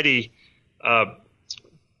Eddie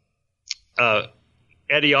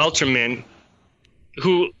Alterman,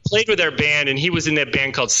 who played with our band, and he was in that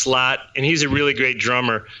band called Slot, and he's a really great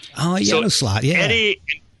drummer. Oh, yeah, so Slot, yeah. Eddie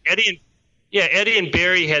and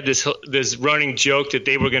Barry had this running joke that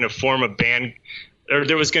they were going to form a band, or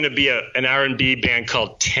there was going to be an R&B band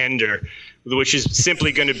called Tender, which is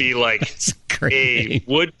simply going to be like a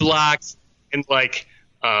wood block and like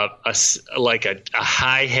a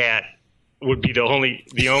hi-hat would be the only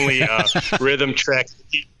rhythm track.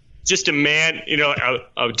 Just a man,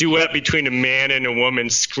 a duet between a man and a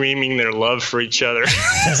woman screaming their love for each other.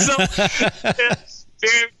 So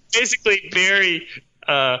basically, Barry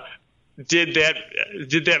did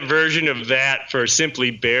that version of that for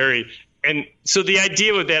Simply Barry. And so the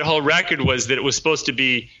idea with that whole record was that it was supposed to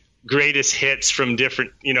be greatest hits from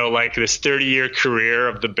different, like this 30-year career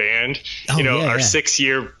of the band. Our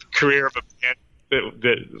 6-year career of a band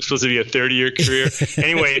that was supposed to be a 30-year career.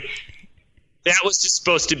 Anyway, that was just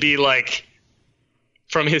supposed to be like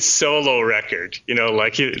from his solo record,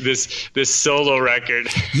 like this solo record.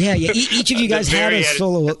 Yeah. Each of you guys had a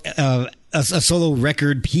solo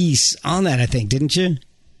record piece on that, I think, didn't you?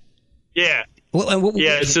 Yeah. So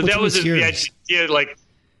that was the idea. Like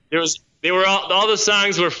all the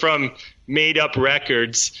songs were from made up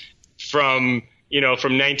records from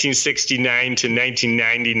 1969 to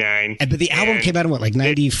 1999. But the album came out in what, like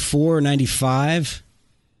 94, 95?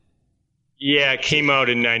 Yeah, it came out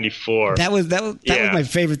in 94. That was my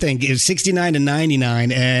favorite thing. It was 69 to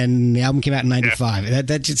 99, and the album came out in 95. Yeah.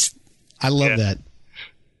 That just, I love that.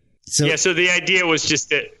 So the idea was just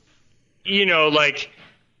that, like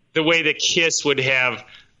the way that Kiss would have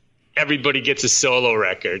everybody gets a solo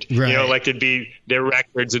record. Right. Like there'd be their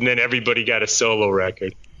records, and then everybody got a solo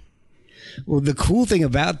record. Well, the cool thing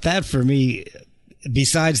about that for me,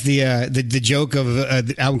 besides the joke of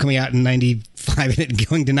the album coming out in 95 and it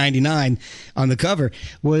going to 99 on the cover,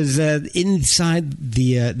 was inside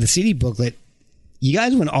the CD booklet, you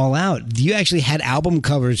guys went all out. You actually had album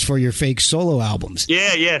covers for your fake solo albums.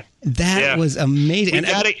 Yeah. That was amazing. And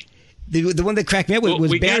the one that cracked me up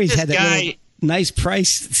was Barry's had that little nice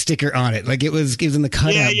price sticker on it. Like it was in the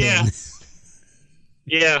cutout bin.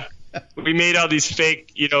 Yeah. We made all these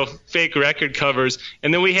fake record covers.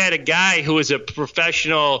 And then we had a guy who was a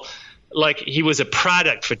professional, like he was a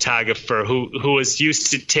product photographer who was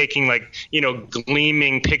used to taking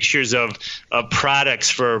gleaming pictures of products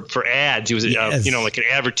for ads. He was, like an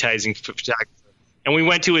advertising photographer. And we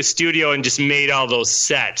went to his studio and just made all those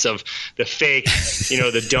sets of the fake,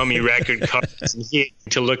 the dummy record covers, and he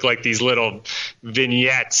had to look like these little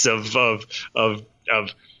vignettes of.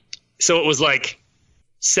 So it was like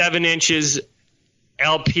 7 inches,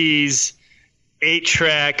 LPs, 8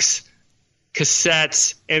 tracks,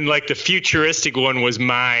 cassettes, and like the futuristic one was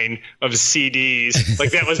mine of CDs.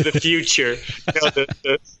 Like that was the future,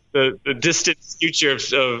 the distant future of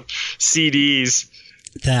CDs.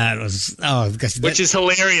 That was which is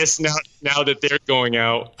hilarious now that they're going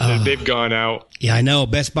out. They've gone out. Yeah, I know.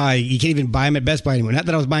 Best Buy, you can't even buy them at Best Buy anymore. Not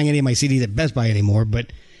that I was buying any of my CDs at Best Buy anymore,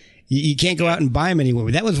 but you can't go out and buy them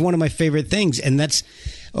anymore. That was one of my favorite things, and that's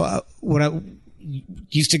what I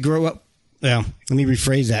used to grow up. Well, let me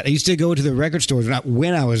rephrase that. I used to go to the record stores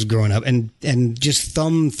when I was growing up and just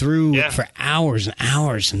thumb through for hours and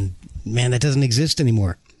hours, and man, that doesn't exist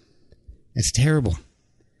anymore. It's terrible.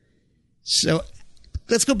 So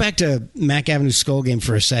let's go back to Mack Avenue Skull Game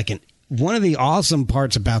for a second. One of the awesome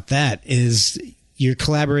parts about that is your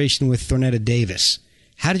collaboration with Thornetta Davis.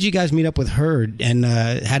 How did you guys meet up with her, and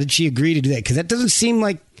how did she agree to do that? Because that doesn't seem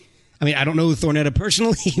like, I mean, I don't know Thornetta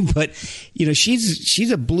personally, but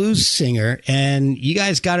she's a blues singer, and you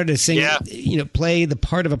guys got her to sing, play the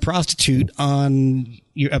part of a prostitute on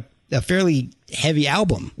a fairly heavy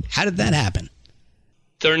album. How did that happen?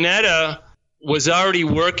 Thornetta was already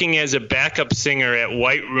working as a backup singer at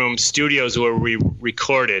White Room Studios where we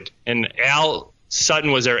recorded, and Al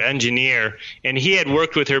Sutton was our engineer, and he had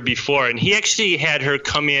worked with her before, and he actually had her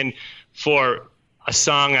come in for a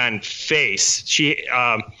song on Face.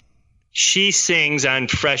 She sings on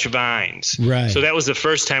Fresh Vines. Right. So that was the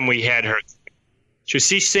first time we had her. So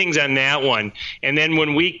she sings on that one. And then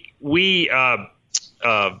when we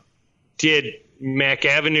did Mack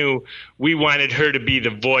Avenue, we wanted her to be the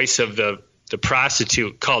voice of the the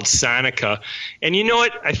prostitute called Sonica. And you know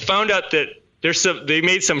what? I found out that they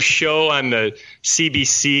made some show on the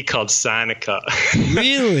CBC called Sonica.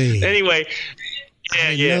 Really? Anyway,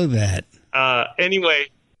 I know that. Anyway,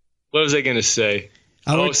 what was I going to say?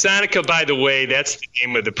 Sonica, by the way, that's the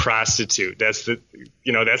name of the prostitute. That's the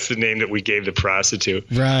name that we gave the prostitute.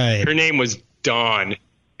 Right. Her name was Dawn. In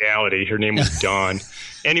reality, her name was Dawn.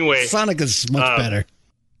 Anyway, Sonica's much better.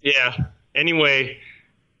 Yeah. Anyway,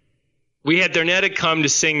 we had Darnetta come to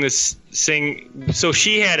sing. So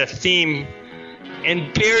she had a theme,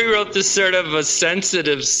 and Barry wrote this sort of a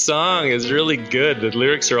sensitive song. It's really good. The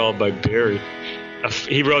lyrics are all by Barry.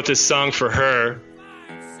 He wrote this song for her.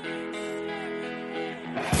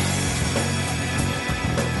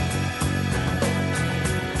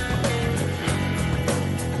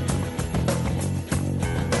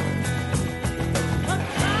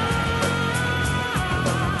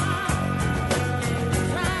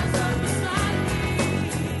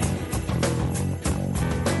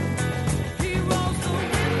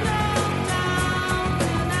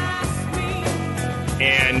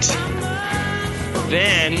 And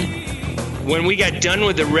then when we got done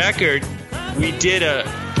with the record, we did a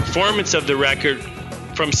performance of the record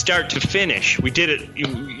from start to finish. We did it,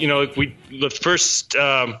 the first,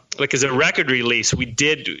 as a record release, we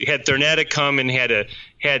had Darnetta come and had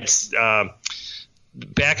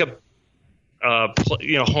backup,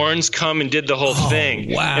 horns come and did the whole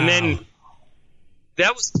thing. Wow. And then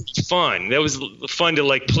that was fun. That was fun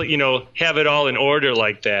to have it all in order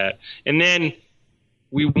like that. And then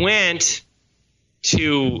we went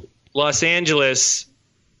to Los Angeles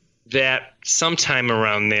that sometime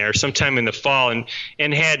around there, sometime in the fall,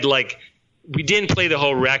 and had we didn't play the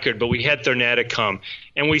whole record, but we had Darnetta come,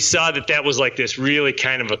 and we saw that was like this really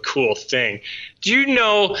kind of a cool thing. Do you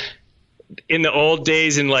know, in the old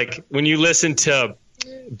days, and when you listen to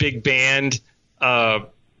big band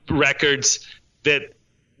records, that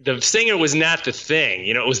the singer was not the thing,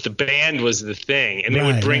 it was the band was the thing. And they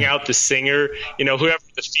would bring out the singer, whoever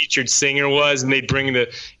the featured singer was, and they'd bring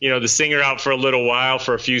the singer out for a little while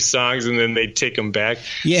for a few songs, and then they'd take them back.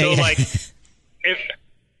 Yeah, so it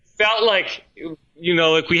felt like,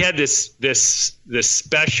 we had this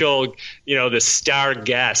special, this star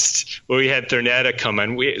guest where we had Darnetta come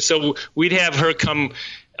on. So we'd have her come.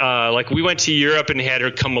 We went to Europe and had her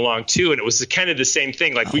come along too, and it was kind of the same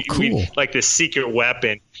thing. We like this secret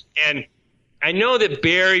weapon. And I know that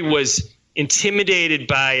Barry was intimidated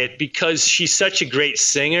by it because she's such a great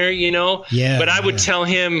singer, Yeah. But I would tell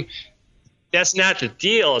him that's not the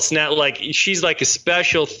deal. It's not like she's like a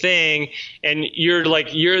special thing, and you're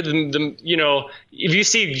the if you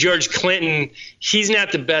see George Clinton, he's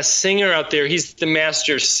not the best singer out there. He's the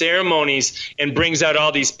master of ceremonies and brings out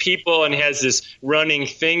all these people and has this running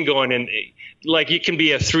thing going. And it can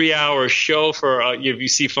be a 3-hour show for if you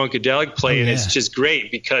see Funkadelic play, and it's just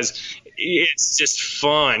great because it's just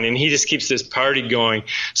fun, and he just keeps this party going.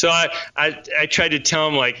 So I tried to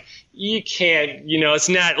tell him you can't, it's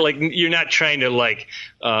not you're not trying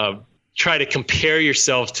to try to compare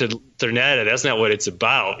yourself to Darnetta. That's not what it's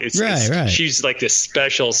about. She's like this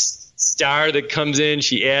special star that comes in.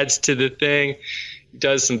 She adds to the thing,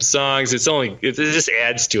 does some songs. It just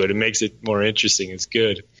adds to it. It makes it more interesting. It's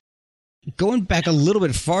good. Going back a little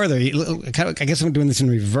bit farther, I guess I'm doing this in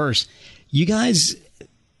reverse. You guys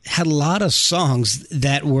had a lot of songs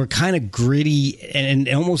that were kind of gritty and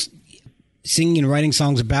almost singing and writing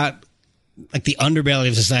songs about the underbelly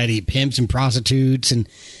of society, pimps and prostitutes, and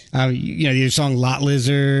your song "Lot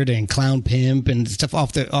Lizard" and "Clown Pimp" and stuff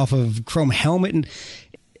off of Chrome Helmet. And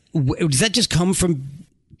does that just come from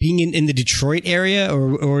being in the Detroit area,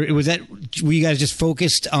 or were you guys just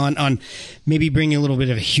focused on maybe bringing a little bit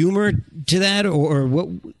of humor to that, or what?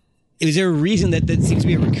 Is there a reason that seems to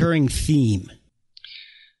be a recurring theme?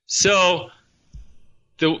 So,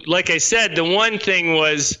 like I said, the one thing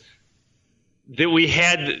was that we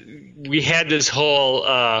had this whole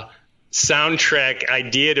soundtrack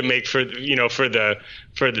idea to make for the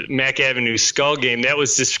Mack Avenue Skull game. That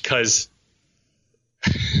was just because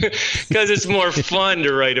it's more fun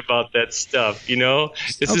to write about that stuff.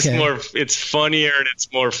 It's just more. It's funnier and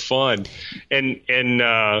it's more fun, and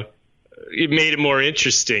it made it more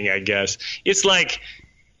interesting, I guess. It's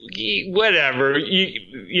whatever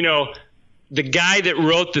the guy that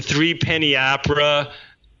wrote the Three Penny Opera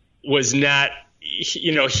was not,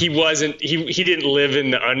 he didn't live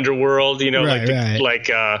in the underworld,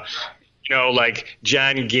 like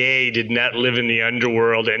John Gay did not live in the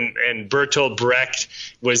underworld, and Bertolt Brecht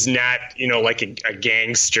was not, like a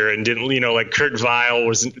gangster, and didn't, like Kurt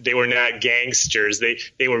Weill they were not gangsters.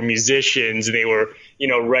 They were musicians, and they were,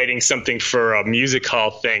 writing something for a music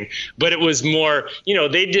hall thing. But it was more,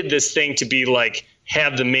 they did this thing to be like,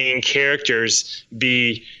 have the main characters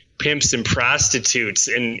be pimps and prostitutes,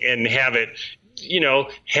 and have it,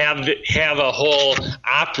 have a whole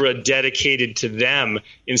opera dedicated to them,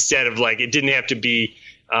 instead of like, it didn't have to be,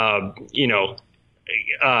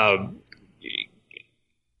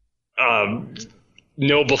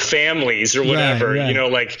 noble families or whatever,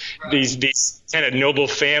 right. Like these kind of noble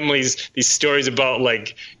families, these stories about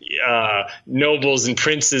like nobles and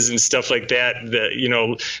princes and stuff like that,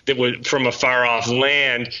 that were from a far off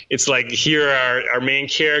land. It's like, here are our main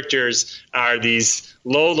characters are these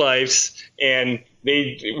lowlifes, and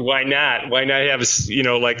why not have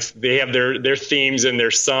like they have their themes and their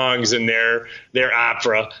songs and their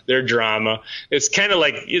opera, their drama. It's kind of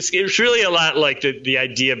like it's really a lot like the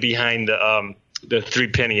idea behind the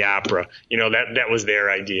Threepenny Opera. That was their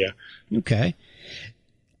idea. Okay.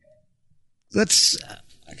 Let's.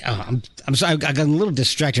 I'm sorry. I got a little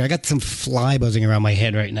distracted. I got some fly buzzing around my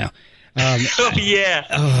head right now. Oh yeah.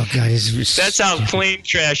 Oh God. That's how plane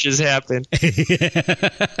crashes happen.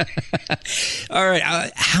 All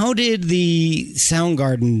right. How did the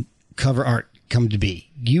Soundgarden cover art come to be?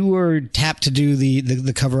 You were tapped to do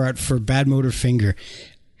the cover art for Bad Motor Finger.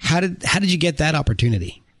 How did you get that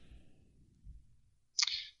opportunity?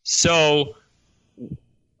 So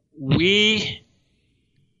we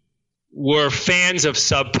were fans of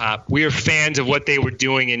Sub Pop. We were fans of what they were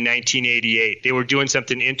doing in 1988. They were doing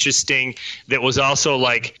something interesting that was also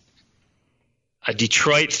like a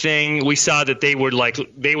Detroit thing. We saw that they were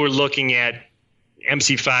looking at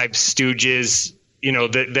MC5 Stooges,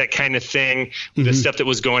 that kind of thing, the stuff that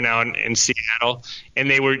was going on in Seattle.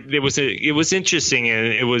 And it was interesting, and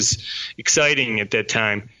it was exciting at that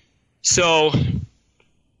time. So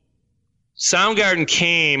Soundgarden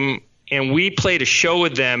came, and we played a show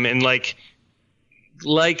with them, and met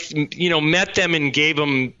them and gave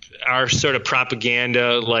them our sort of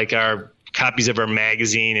propaganda, like our copies of our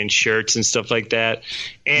magazine and shirts and stuff like that.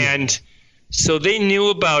 And so they knew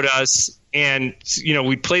about us, and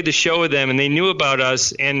we played the show with them, and they knew about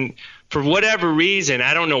us. And for whatever reason,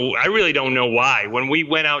 I really don't know why, when we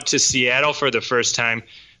went out to Seattle for the first time,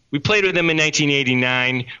 we played with them in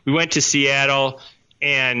 1989. We went to Seattle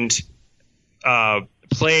and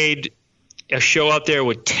played a show out there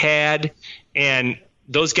with Tad, and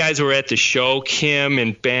those guys were at the show. Kim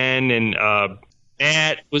and Ben and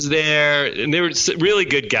Matt was there, and they were really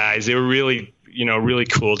good guys. They were really, really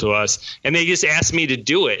cool to us, and they just asked me to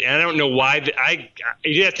do it. And I don't know why.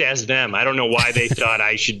 You have to ask them. I don't know why they thought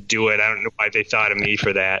I should do it. I don't know why they thought of me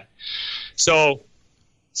for that. So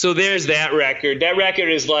there's that record. That record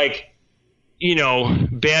is like,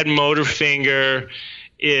 Bad Motor Finger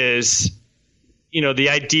is. The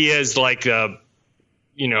idea is like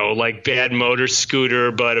like Bad Motor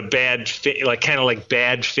Scooter, but a kind of like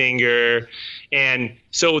Badfinger. And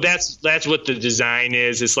so that's what the design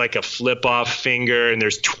is. It's like a flip off finger, and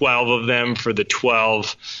there's 12 of them for the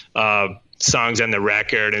 12 songs on the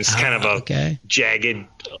record. And it's kind of a jagged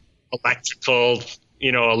electrical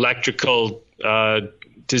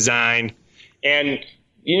design. And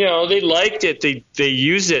they liked it. They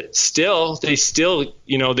use it still. They still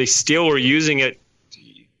were using it,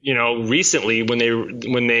 recently when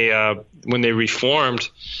they reformed.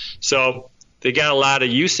 So they got a lot of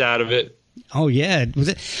use out of it. Oh yeah.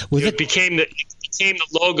 It became the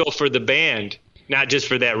logo for the band, not just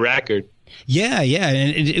for that record. Yeah.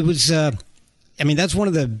 And it was, that's one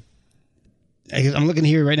of the, I'm looking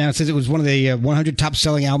here right now. It says it was one of the 100 top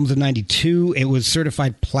selling albums of 92. It was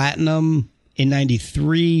certified platinum in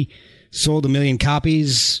 93, sold 1 million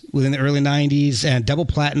copies within the early 90s, and double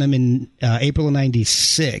platinum in April of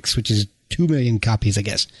 96, which is 2 million copies, I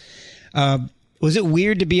guess. Was it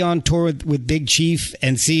weird to be on tour with Big Chief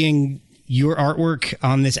and seeing your artwork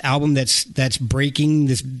on this album that's breaking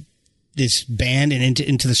this band and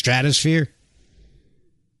into the stratosphere?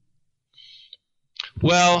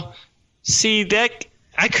 Well, see, that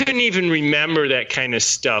I couldn't even remember that kind of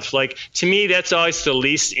stuff. Like, to me, that's always the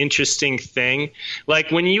least interesting thing. Like,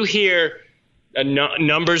 when you hear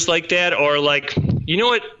numbers like that, or like,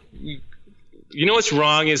 what's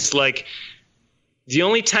wrong is like, the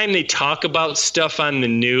only time they talk about stuff on the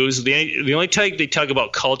news, the only time they talk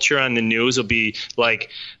about culture on the news will be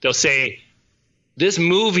like, they'll say, this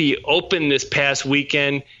movie opened this past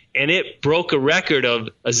weekend and it broke a record of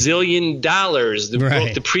 $1 zillion. It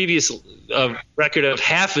broke the previous record of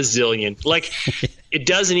 $500 million. Like, it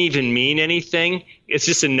doesn't even mean anything. It's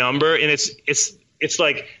just a number, and it's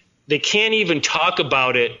like they can't even talk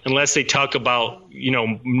about it unless they talk about,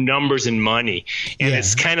 numbers and money. And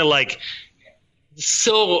it's kind of like,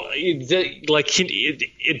 so like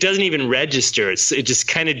it doesn't even register. It just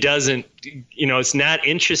kind of doesn't, it's not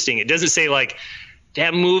interesting. It doesn't say like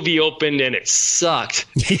that movie opened and it sucked,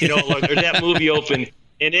 or that movie opened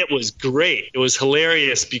and it was great. It was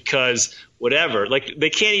hilarious because whatever. Like they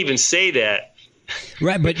can't even say that.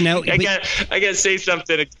 Right, but now I got to say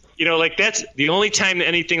something. Like that's the only time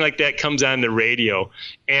anything like that comes on the radio,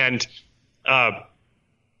 and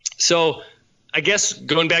so I guess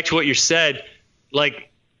going back to what you said,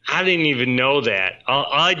 like I didn't even know that. All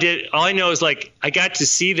I know is like I got to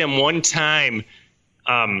see them one time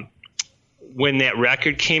when that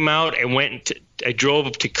record came out. I drove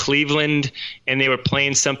up to Cleveland and they were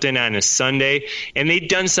playing something on a Sunday, and they'd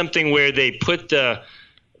done something where they put the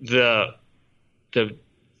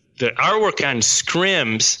artwork on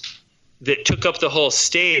scrims that took up the whole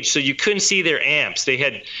stage, so you couldn't see their amps. They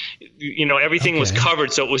had, everything was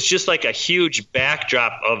covered, so it was just like a huge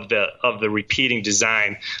backdrop of the repeating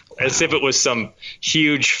design, as if it was some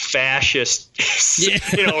huge fascist,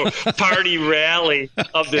 party rally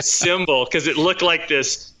of the symbol, because it looked like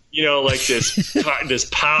this, like this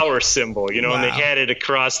power symbol, wow. And they had it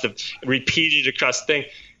repeated across the thing.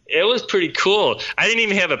 It was pretty cool. I didn't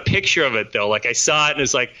even have a picture of it, though. Like, I saw it, and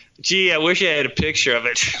it's like, gee, I wish I had a picture of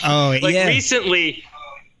it. Oh, like, yeah. Recently,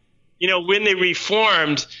 when they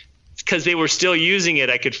reformed, because they were still using it,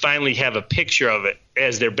 I could finally have a picture of it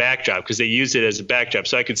as their backdrop, because they used it as a backdrop.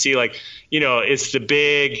 So I could see, like, it's the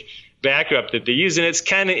big backdrop that they use. And it's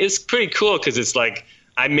pretty cool, because it's like,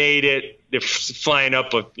 I made it. They're flying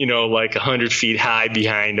up, like 100 feet high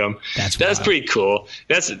behind them. That's pretty cool.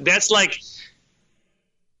 That's like...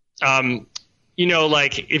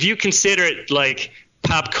 like if you consider it like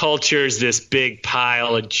pop culture is this big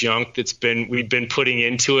pile of junk we've been putting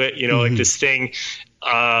into it, like this thing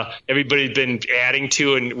everybody's been adding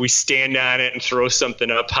to, and we stand on it and throw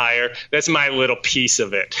something up higher. That's my little piece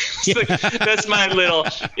of it. That's my little,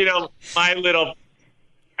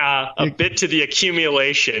 a bit to the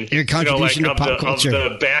accumulation, your contribution to pop culture.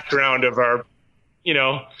 Of the background of our,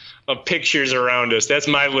 of pictures around us. That's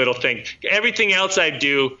my little thing. Everything else I've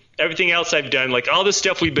done, like all the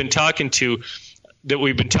stuff we've been talking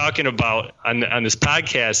about on this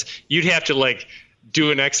podcast, you'd have to like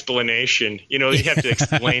do an explanation. You'd have to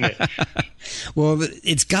explain it. Well,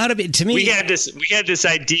 it's got to be, to me. We had this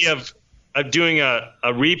idea of doing a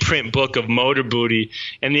reprint book of Motor Booty,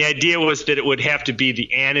 and the idea was that it would have to be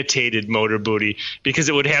the annotated Motor Booty, because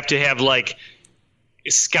it would have to have like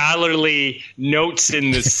scholarly notes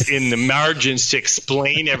in the margins to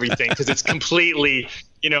explain everything, because it's completely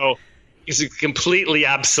it's completely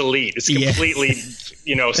obsolete. It's completely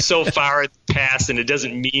so far in the past, and it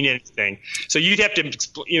doesn't mean anything. So you'd have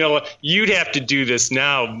to do this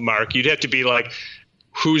now, Mark. You'd have to be like,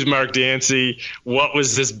 who's Mark Dancey? What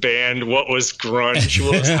was this band? What was grunge?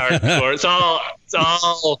 What was hardcore? It's all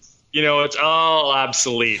it's all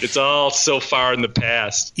obsolete. It's all so far in the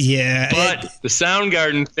past. Yeah. But the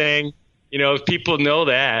Soundgarden thing, people know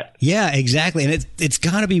that. Yeah, exactly. And it's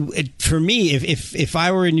got to be, for me, if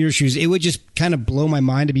I were in your shoes, it would just kind of blow my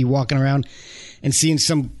mind to be walking around and seeing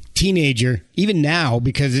some teenager, even now,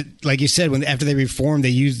 because like you said, after they reformed, they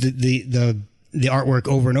used the artwork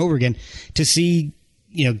over and over again, to see,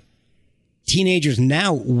 teenagers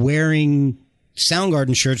now wearing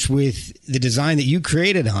Soundgarden shirts with the design that you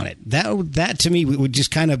created on it. That to me would just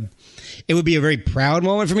kind of, it would be a very proud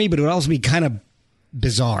moment for me, but it would also be kind of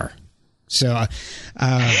bizarre. So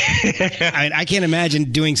I can't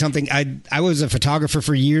imagine doing something. I was a photographer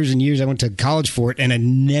for years and years. I went to college for it, and I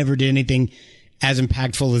never did anything as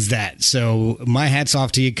impactful as that. So my hat's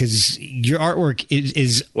off to you, because your artwork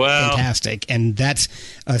is fantastic, and that's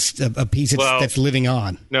a piece that's living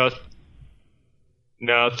on.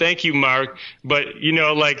 No, thank you, Mark. But you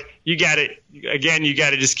got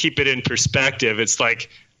to just keep it in perspective. It's like,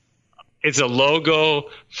 it's a logo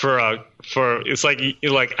for it's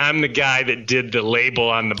like I'm the guy that did the label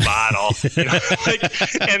on the bottle,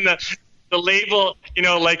 and the label,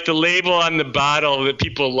 like the label on the bottle that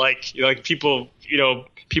people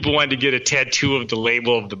people wanted to get a tattoo of the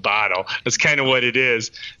label of the bottle. That's kind of what it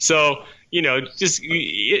is. So, it's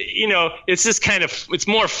just kind of, it's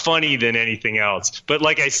more funny than anything else. But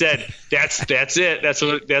like I said, that's it. That's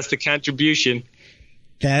the contribution.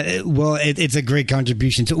 It's a great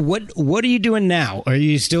contribution. So what are you doing now? Are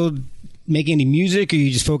you still making any music? Or are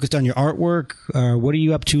you just focused on your artwork? What are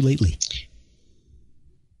you up to lately?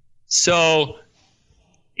 So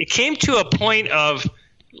it came to a point of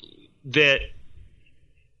that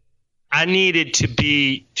I needed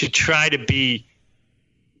to try to be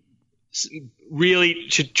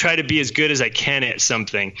as good as I can at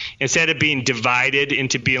something, instead of being divided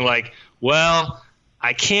into being like, well,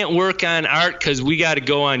 I can't work on art because we got to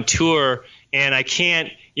go on tour, and I can't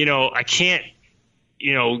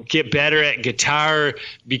get better at guitar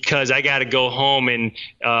because I got to go home and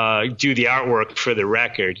do the artwork for the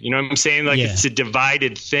record. You know what I'm saying? Like, it's a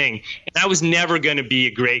divided thing. And I was never going to be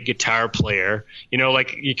a great guitar player. You know,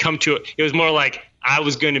 like you come to it, it was more like I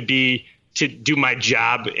was going to do my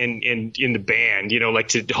job in the band, you know, like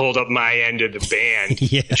to hold up my end of the band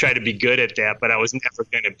and try to be good at that. But I was never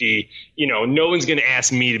going to be, you know, no one's going to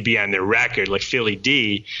ask me to be on their record like Philly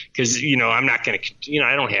D, because, you know, I'm not going to, you know,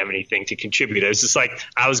 I don't have anything to contribute. It was just like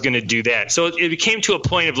I was going to do that. So it came to a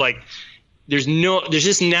point of like, there's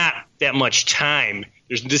just not that much time.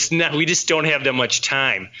 We just don't have that much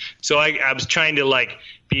time. So I was trying to like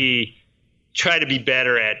try to be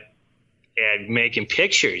better at making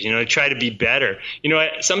pictures, you know, try to be better. You know,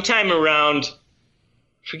 sometime around,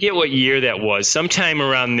 forget what year that was, sometime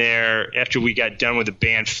around there after we got done with the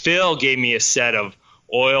band, Phil gave me a set of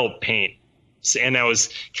oil paints, and I was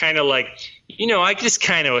kind of like, you know, I just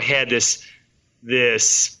kind of had this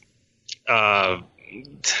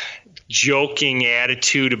joking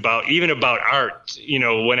attitude about art, you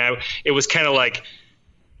know, when it was kind of like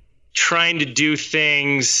trying to do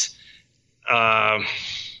things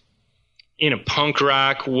in a punk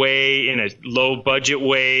rock way, in a low budget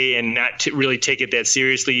way, and not to really take it that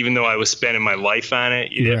seriously, even though I was spending my life on it,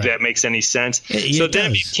 if that makes any sense. So then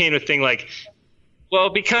it became a thing like, well,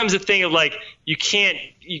 it becomes a thing of like, you can't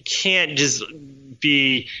just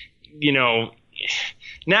be, you know,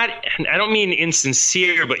 I don't mean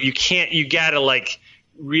insincere, but you gotta like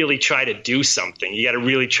really try to do something. You gotta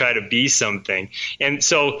really try to be something. And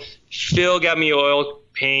so Phil got me oil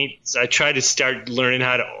paints. I tried to start learning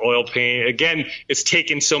how to oil paint. Again, it's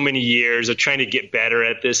taken so many years of trying to get better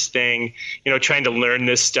at this thing, you know, trying to learn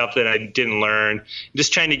this stuff that I didn't learn,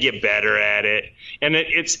 just trying to get better at it. And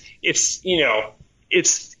it's you know,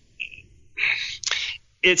 it's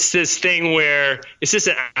this thing where it's just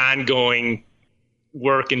an ongoing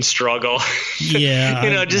work and struggle. Yeah. You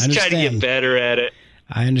know, just try to get better at it.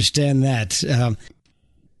 I understand that.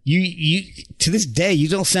 You to this day, you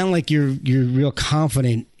don't sound like you're real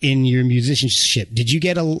confident in your musicianship. Did you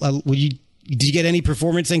get did you get any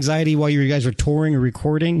performance anxiety while you guys were touring or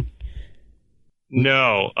recording?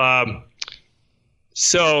 No.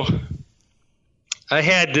 So I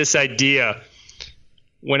had this idea.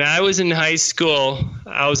 When I was in high school,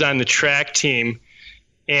 I was on the track team,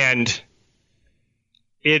 and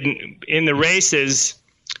in the races,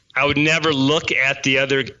 I would never look at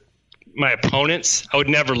my opponents. I would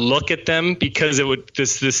never look at them, because it would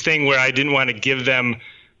this thing where I didn't want to give them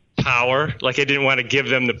power. Like, I didn't want to give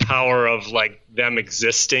them the power of like them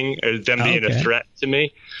existing or them being a threat to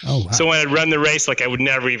me. Oh, wow. So when I'd run the race, like, I would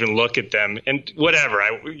never even look at them, and whatever.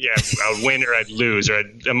 I would win or I'd lose, or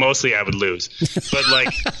mostly I would lose. But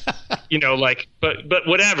like, you know, like, but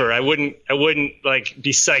whatever. I wouldn't like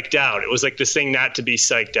be psyched out. It was like this thing not to be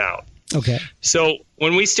psyched out. Okay. So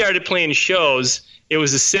when we started playing shows, it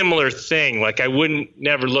was a similar thing. Like, I wouldn't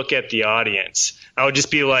never look at the audience. I would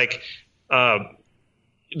just be like,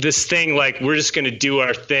 this thing, like, we're just going to do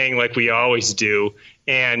our thing like we always do.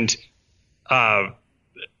 And it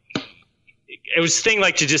was a thing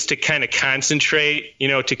like to kind of concentrate, you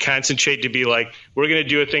know, to be like, we're going to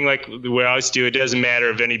do a thing like we always do. It doesn't matter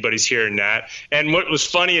if anybody's here or not. And what was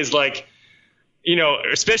funny is, like, you know,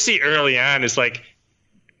 especially early on, is like,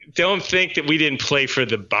 don't think that we didn't play for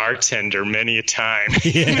the bartender many a time.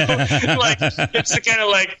 You know? Like, it's kind of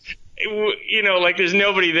like, you know, like, there's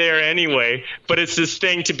nobody there anyway, but it's this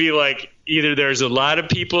thing to be like, either there's a lot of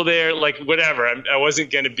people there, like, whatever. I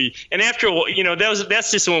wasn't going to be. And after a while, you know,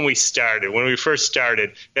 that's just when we first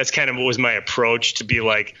started, that's kind of what was my approach, to be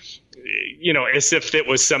like, you know, as if it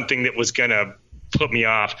was something that was going to put me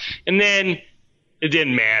off. And then it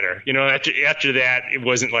didn't matter, you know. After that, it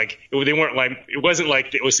wasn't like it wasn't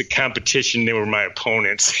like it was a competition. They were my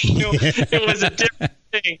opponents, you know. It was a different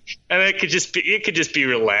thing, and it could just be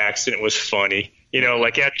relaxed, and it was funny, you know.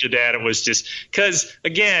 Like, after that, it was just because,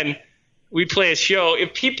 again, we play a show.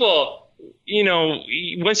 If people, you know,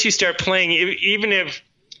 once you start playing, even if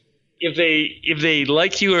they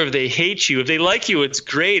like you or if they hate you, if they like you, it's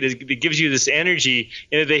great. It gives you this energy,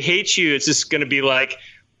 and if they hate you, it's just going to be like,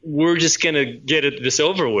 we're just going to get this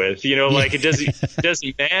over with, you know, like, it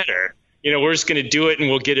doesn't matter. You know, we're just going to do it and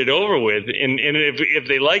we'll get it over with. And if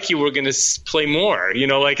they like you, we're going to play more, you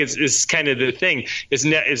know, like, it's kind of the thing.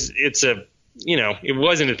 It's a, you know, it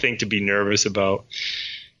wasn't a thing to be nervous about.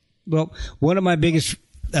 Well, one of my biggest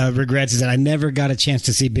regrets is that I never got a chance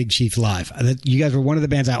to see Big Chief live. You guys were one of the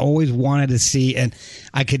bands I always wanted to see, and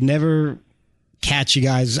I could never catch you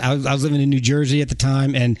guys. I was living in New Jersey at the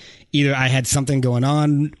time, and either I had something going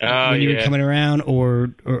on when you were coming around, or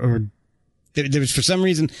there was, for some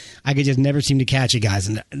reason, I could just never seem to catch you guys,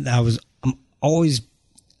 and I'm always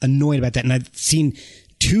annoyed about that. And I've seen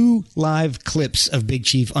 2 live clips of Big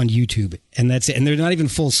Chief on YouTube, and that's it. And they're not even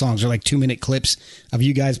full songs; they're like 2-minute clips of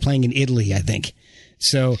you guys playing in Italy, I think.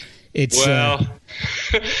 So it's that's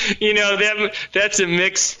a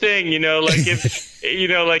mixed thing. Like if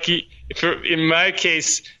in my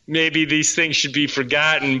case, maybe these things should be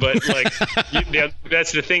forgotten, but like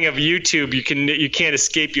that's the thing of YouTube. You can't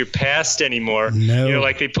escape your past anymore. No.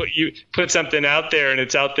 Like they put something out there and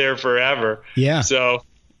it's out there forever. Yeah. So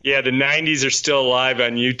yeah, the 90s are still alive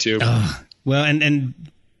on YouTube. Well, and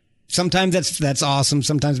sometimes that's awesome.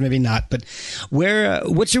 Sometimes maybe not. But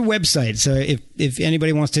what's your website? So if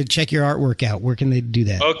anybody wants to check your artwork out, where can they do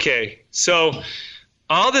that? Okay. So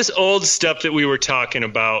all this old stuff that we were talking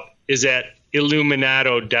about is at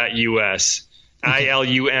illuminato.us,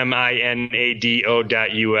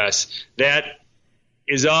 ILUMINADO.us. That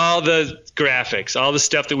is all the graphics, all the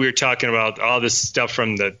stuff that we were talking about, all this stuff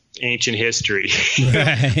from the ancient history,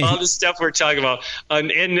 right. All the stuff we're talking about, and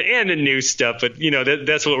the new stuff, but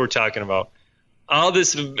that's what we're talking about. All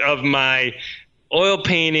this of my oil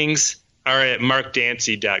paintings are at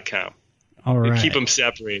markdancey.com. All right. Keep them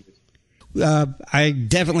separated. I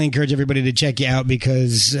definitely encourage everybody to check you out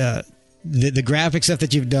because the graphic stuff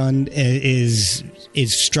that you've done is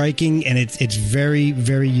striking, and it's very,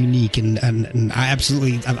 very unique, and I've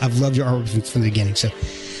loved your artwork from the beginning. So,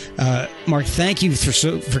 Mark, thank you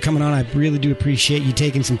for coming on. I really do appreciate you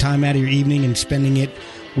taking some time out of your evening and spending it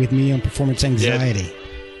with me on Performance Anxiety. Yeah.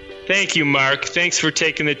 Thank you, Mark. Thanks for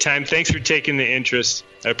taking the time. Thanks for taking the interest.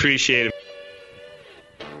 I appreciate it.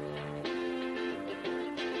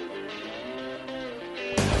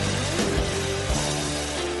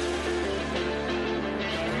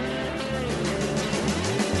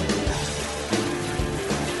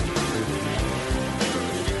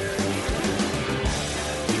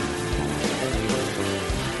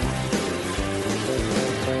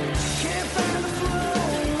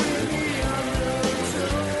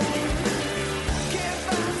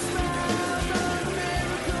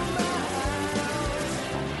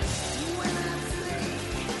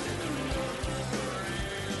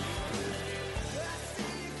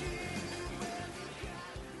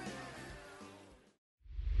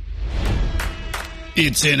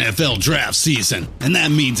 It's NFL draft season, and that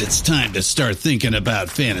means it's time to start thinking about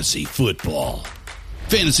fantasy football.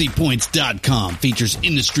 FantasyPoints.com features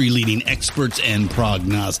industry-leading experts and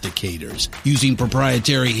prognosticators using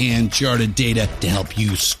proprietary hand-charted data to help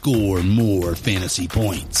you score more fantasy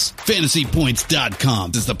points.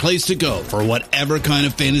 FantasyPoints.com is the place to go for whatever kind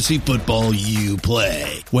of fantasy football you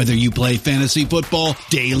play. Whether you play fantasy football,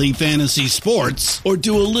 daily fantasy sports, or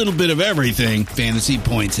do a little bit of everything, Fantasy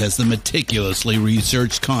Points has the meticulously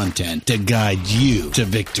researched content to guide you to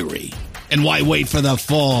victory. And why wait for the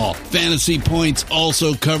fall? Fantasy Points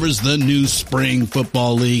also covers the new spring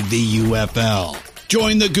football league, the UFL.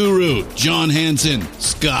 Join the guru, John Hansen,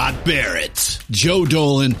 Scott Barrett, Joe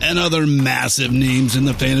Dolan, and other massive names in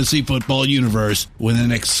the fantasy football universe with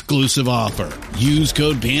an exclusive offer. Use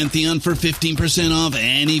code Pantheon for 15% off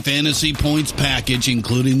any Fantasy Points package,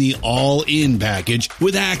 including the all-in package,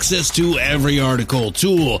 with access to every article,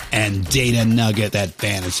 tool, and data nugget that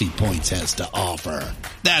Fantasy Points has to offer.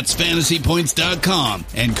 That's FantasyPoints.com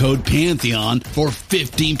and code Pantheon for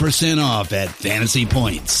 15% off at Fantasy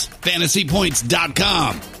Points.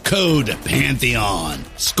 FantasyPoints.com, code Pantheon.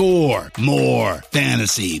 Score more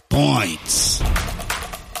fantasy points.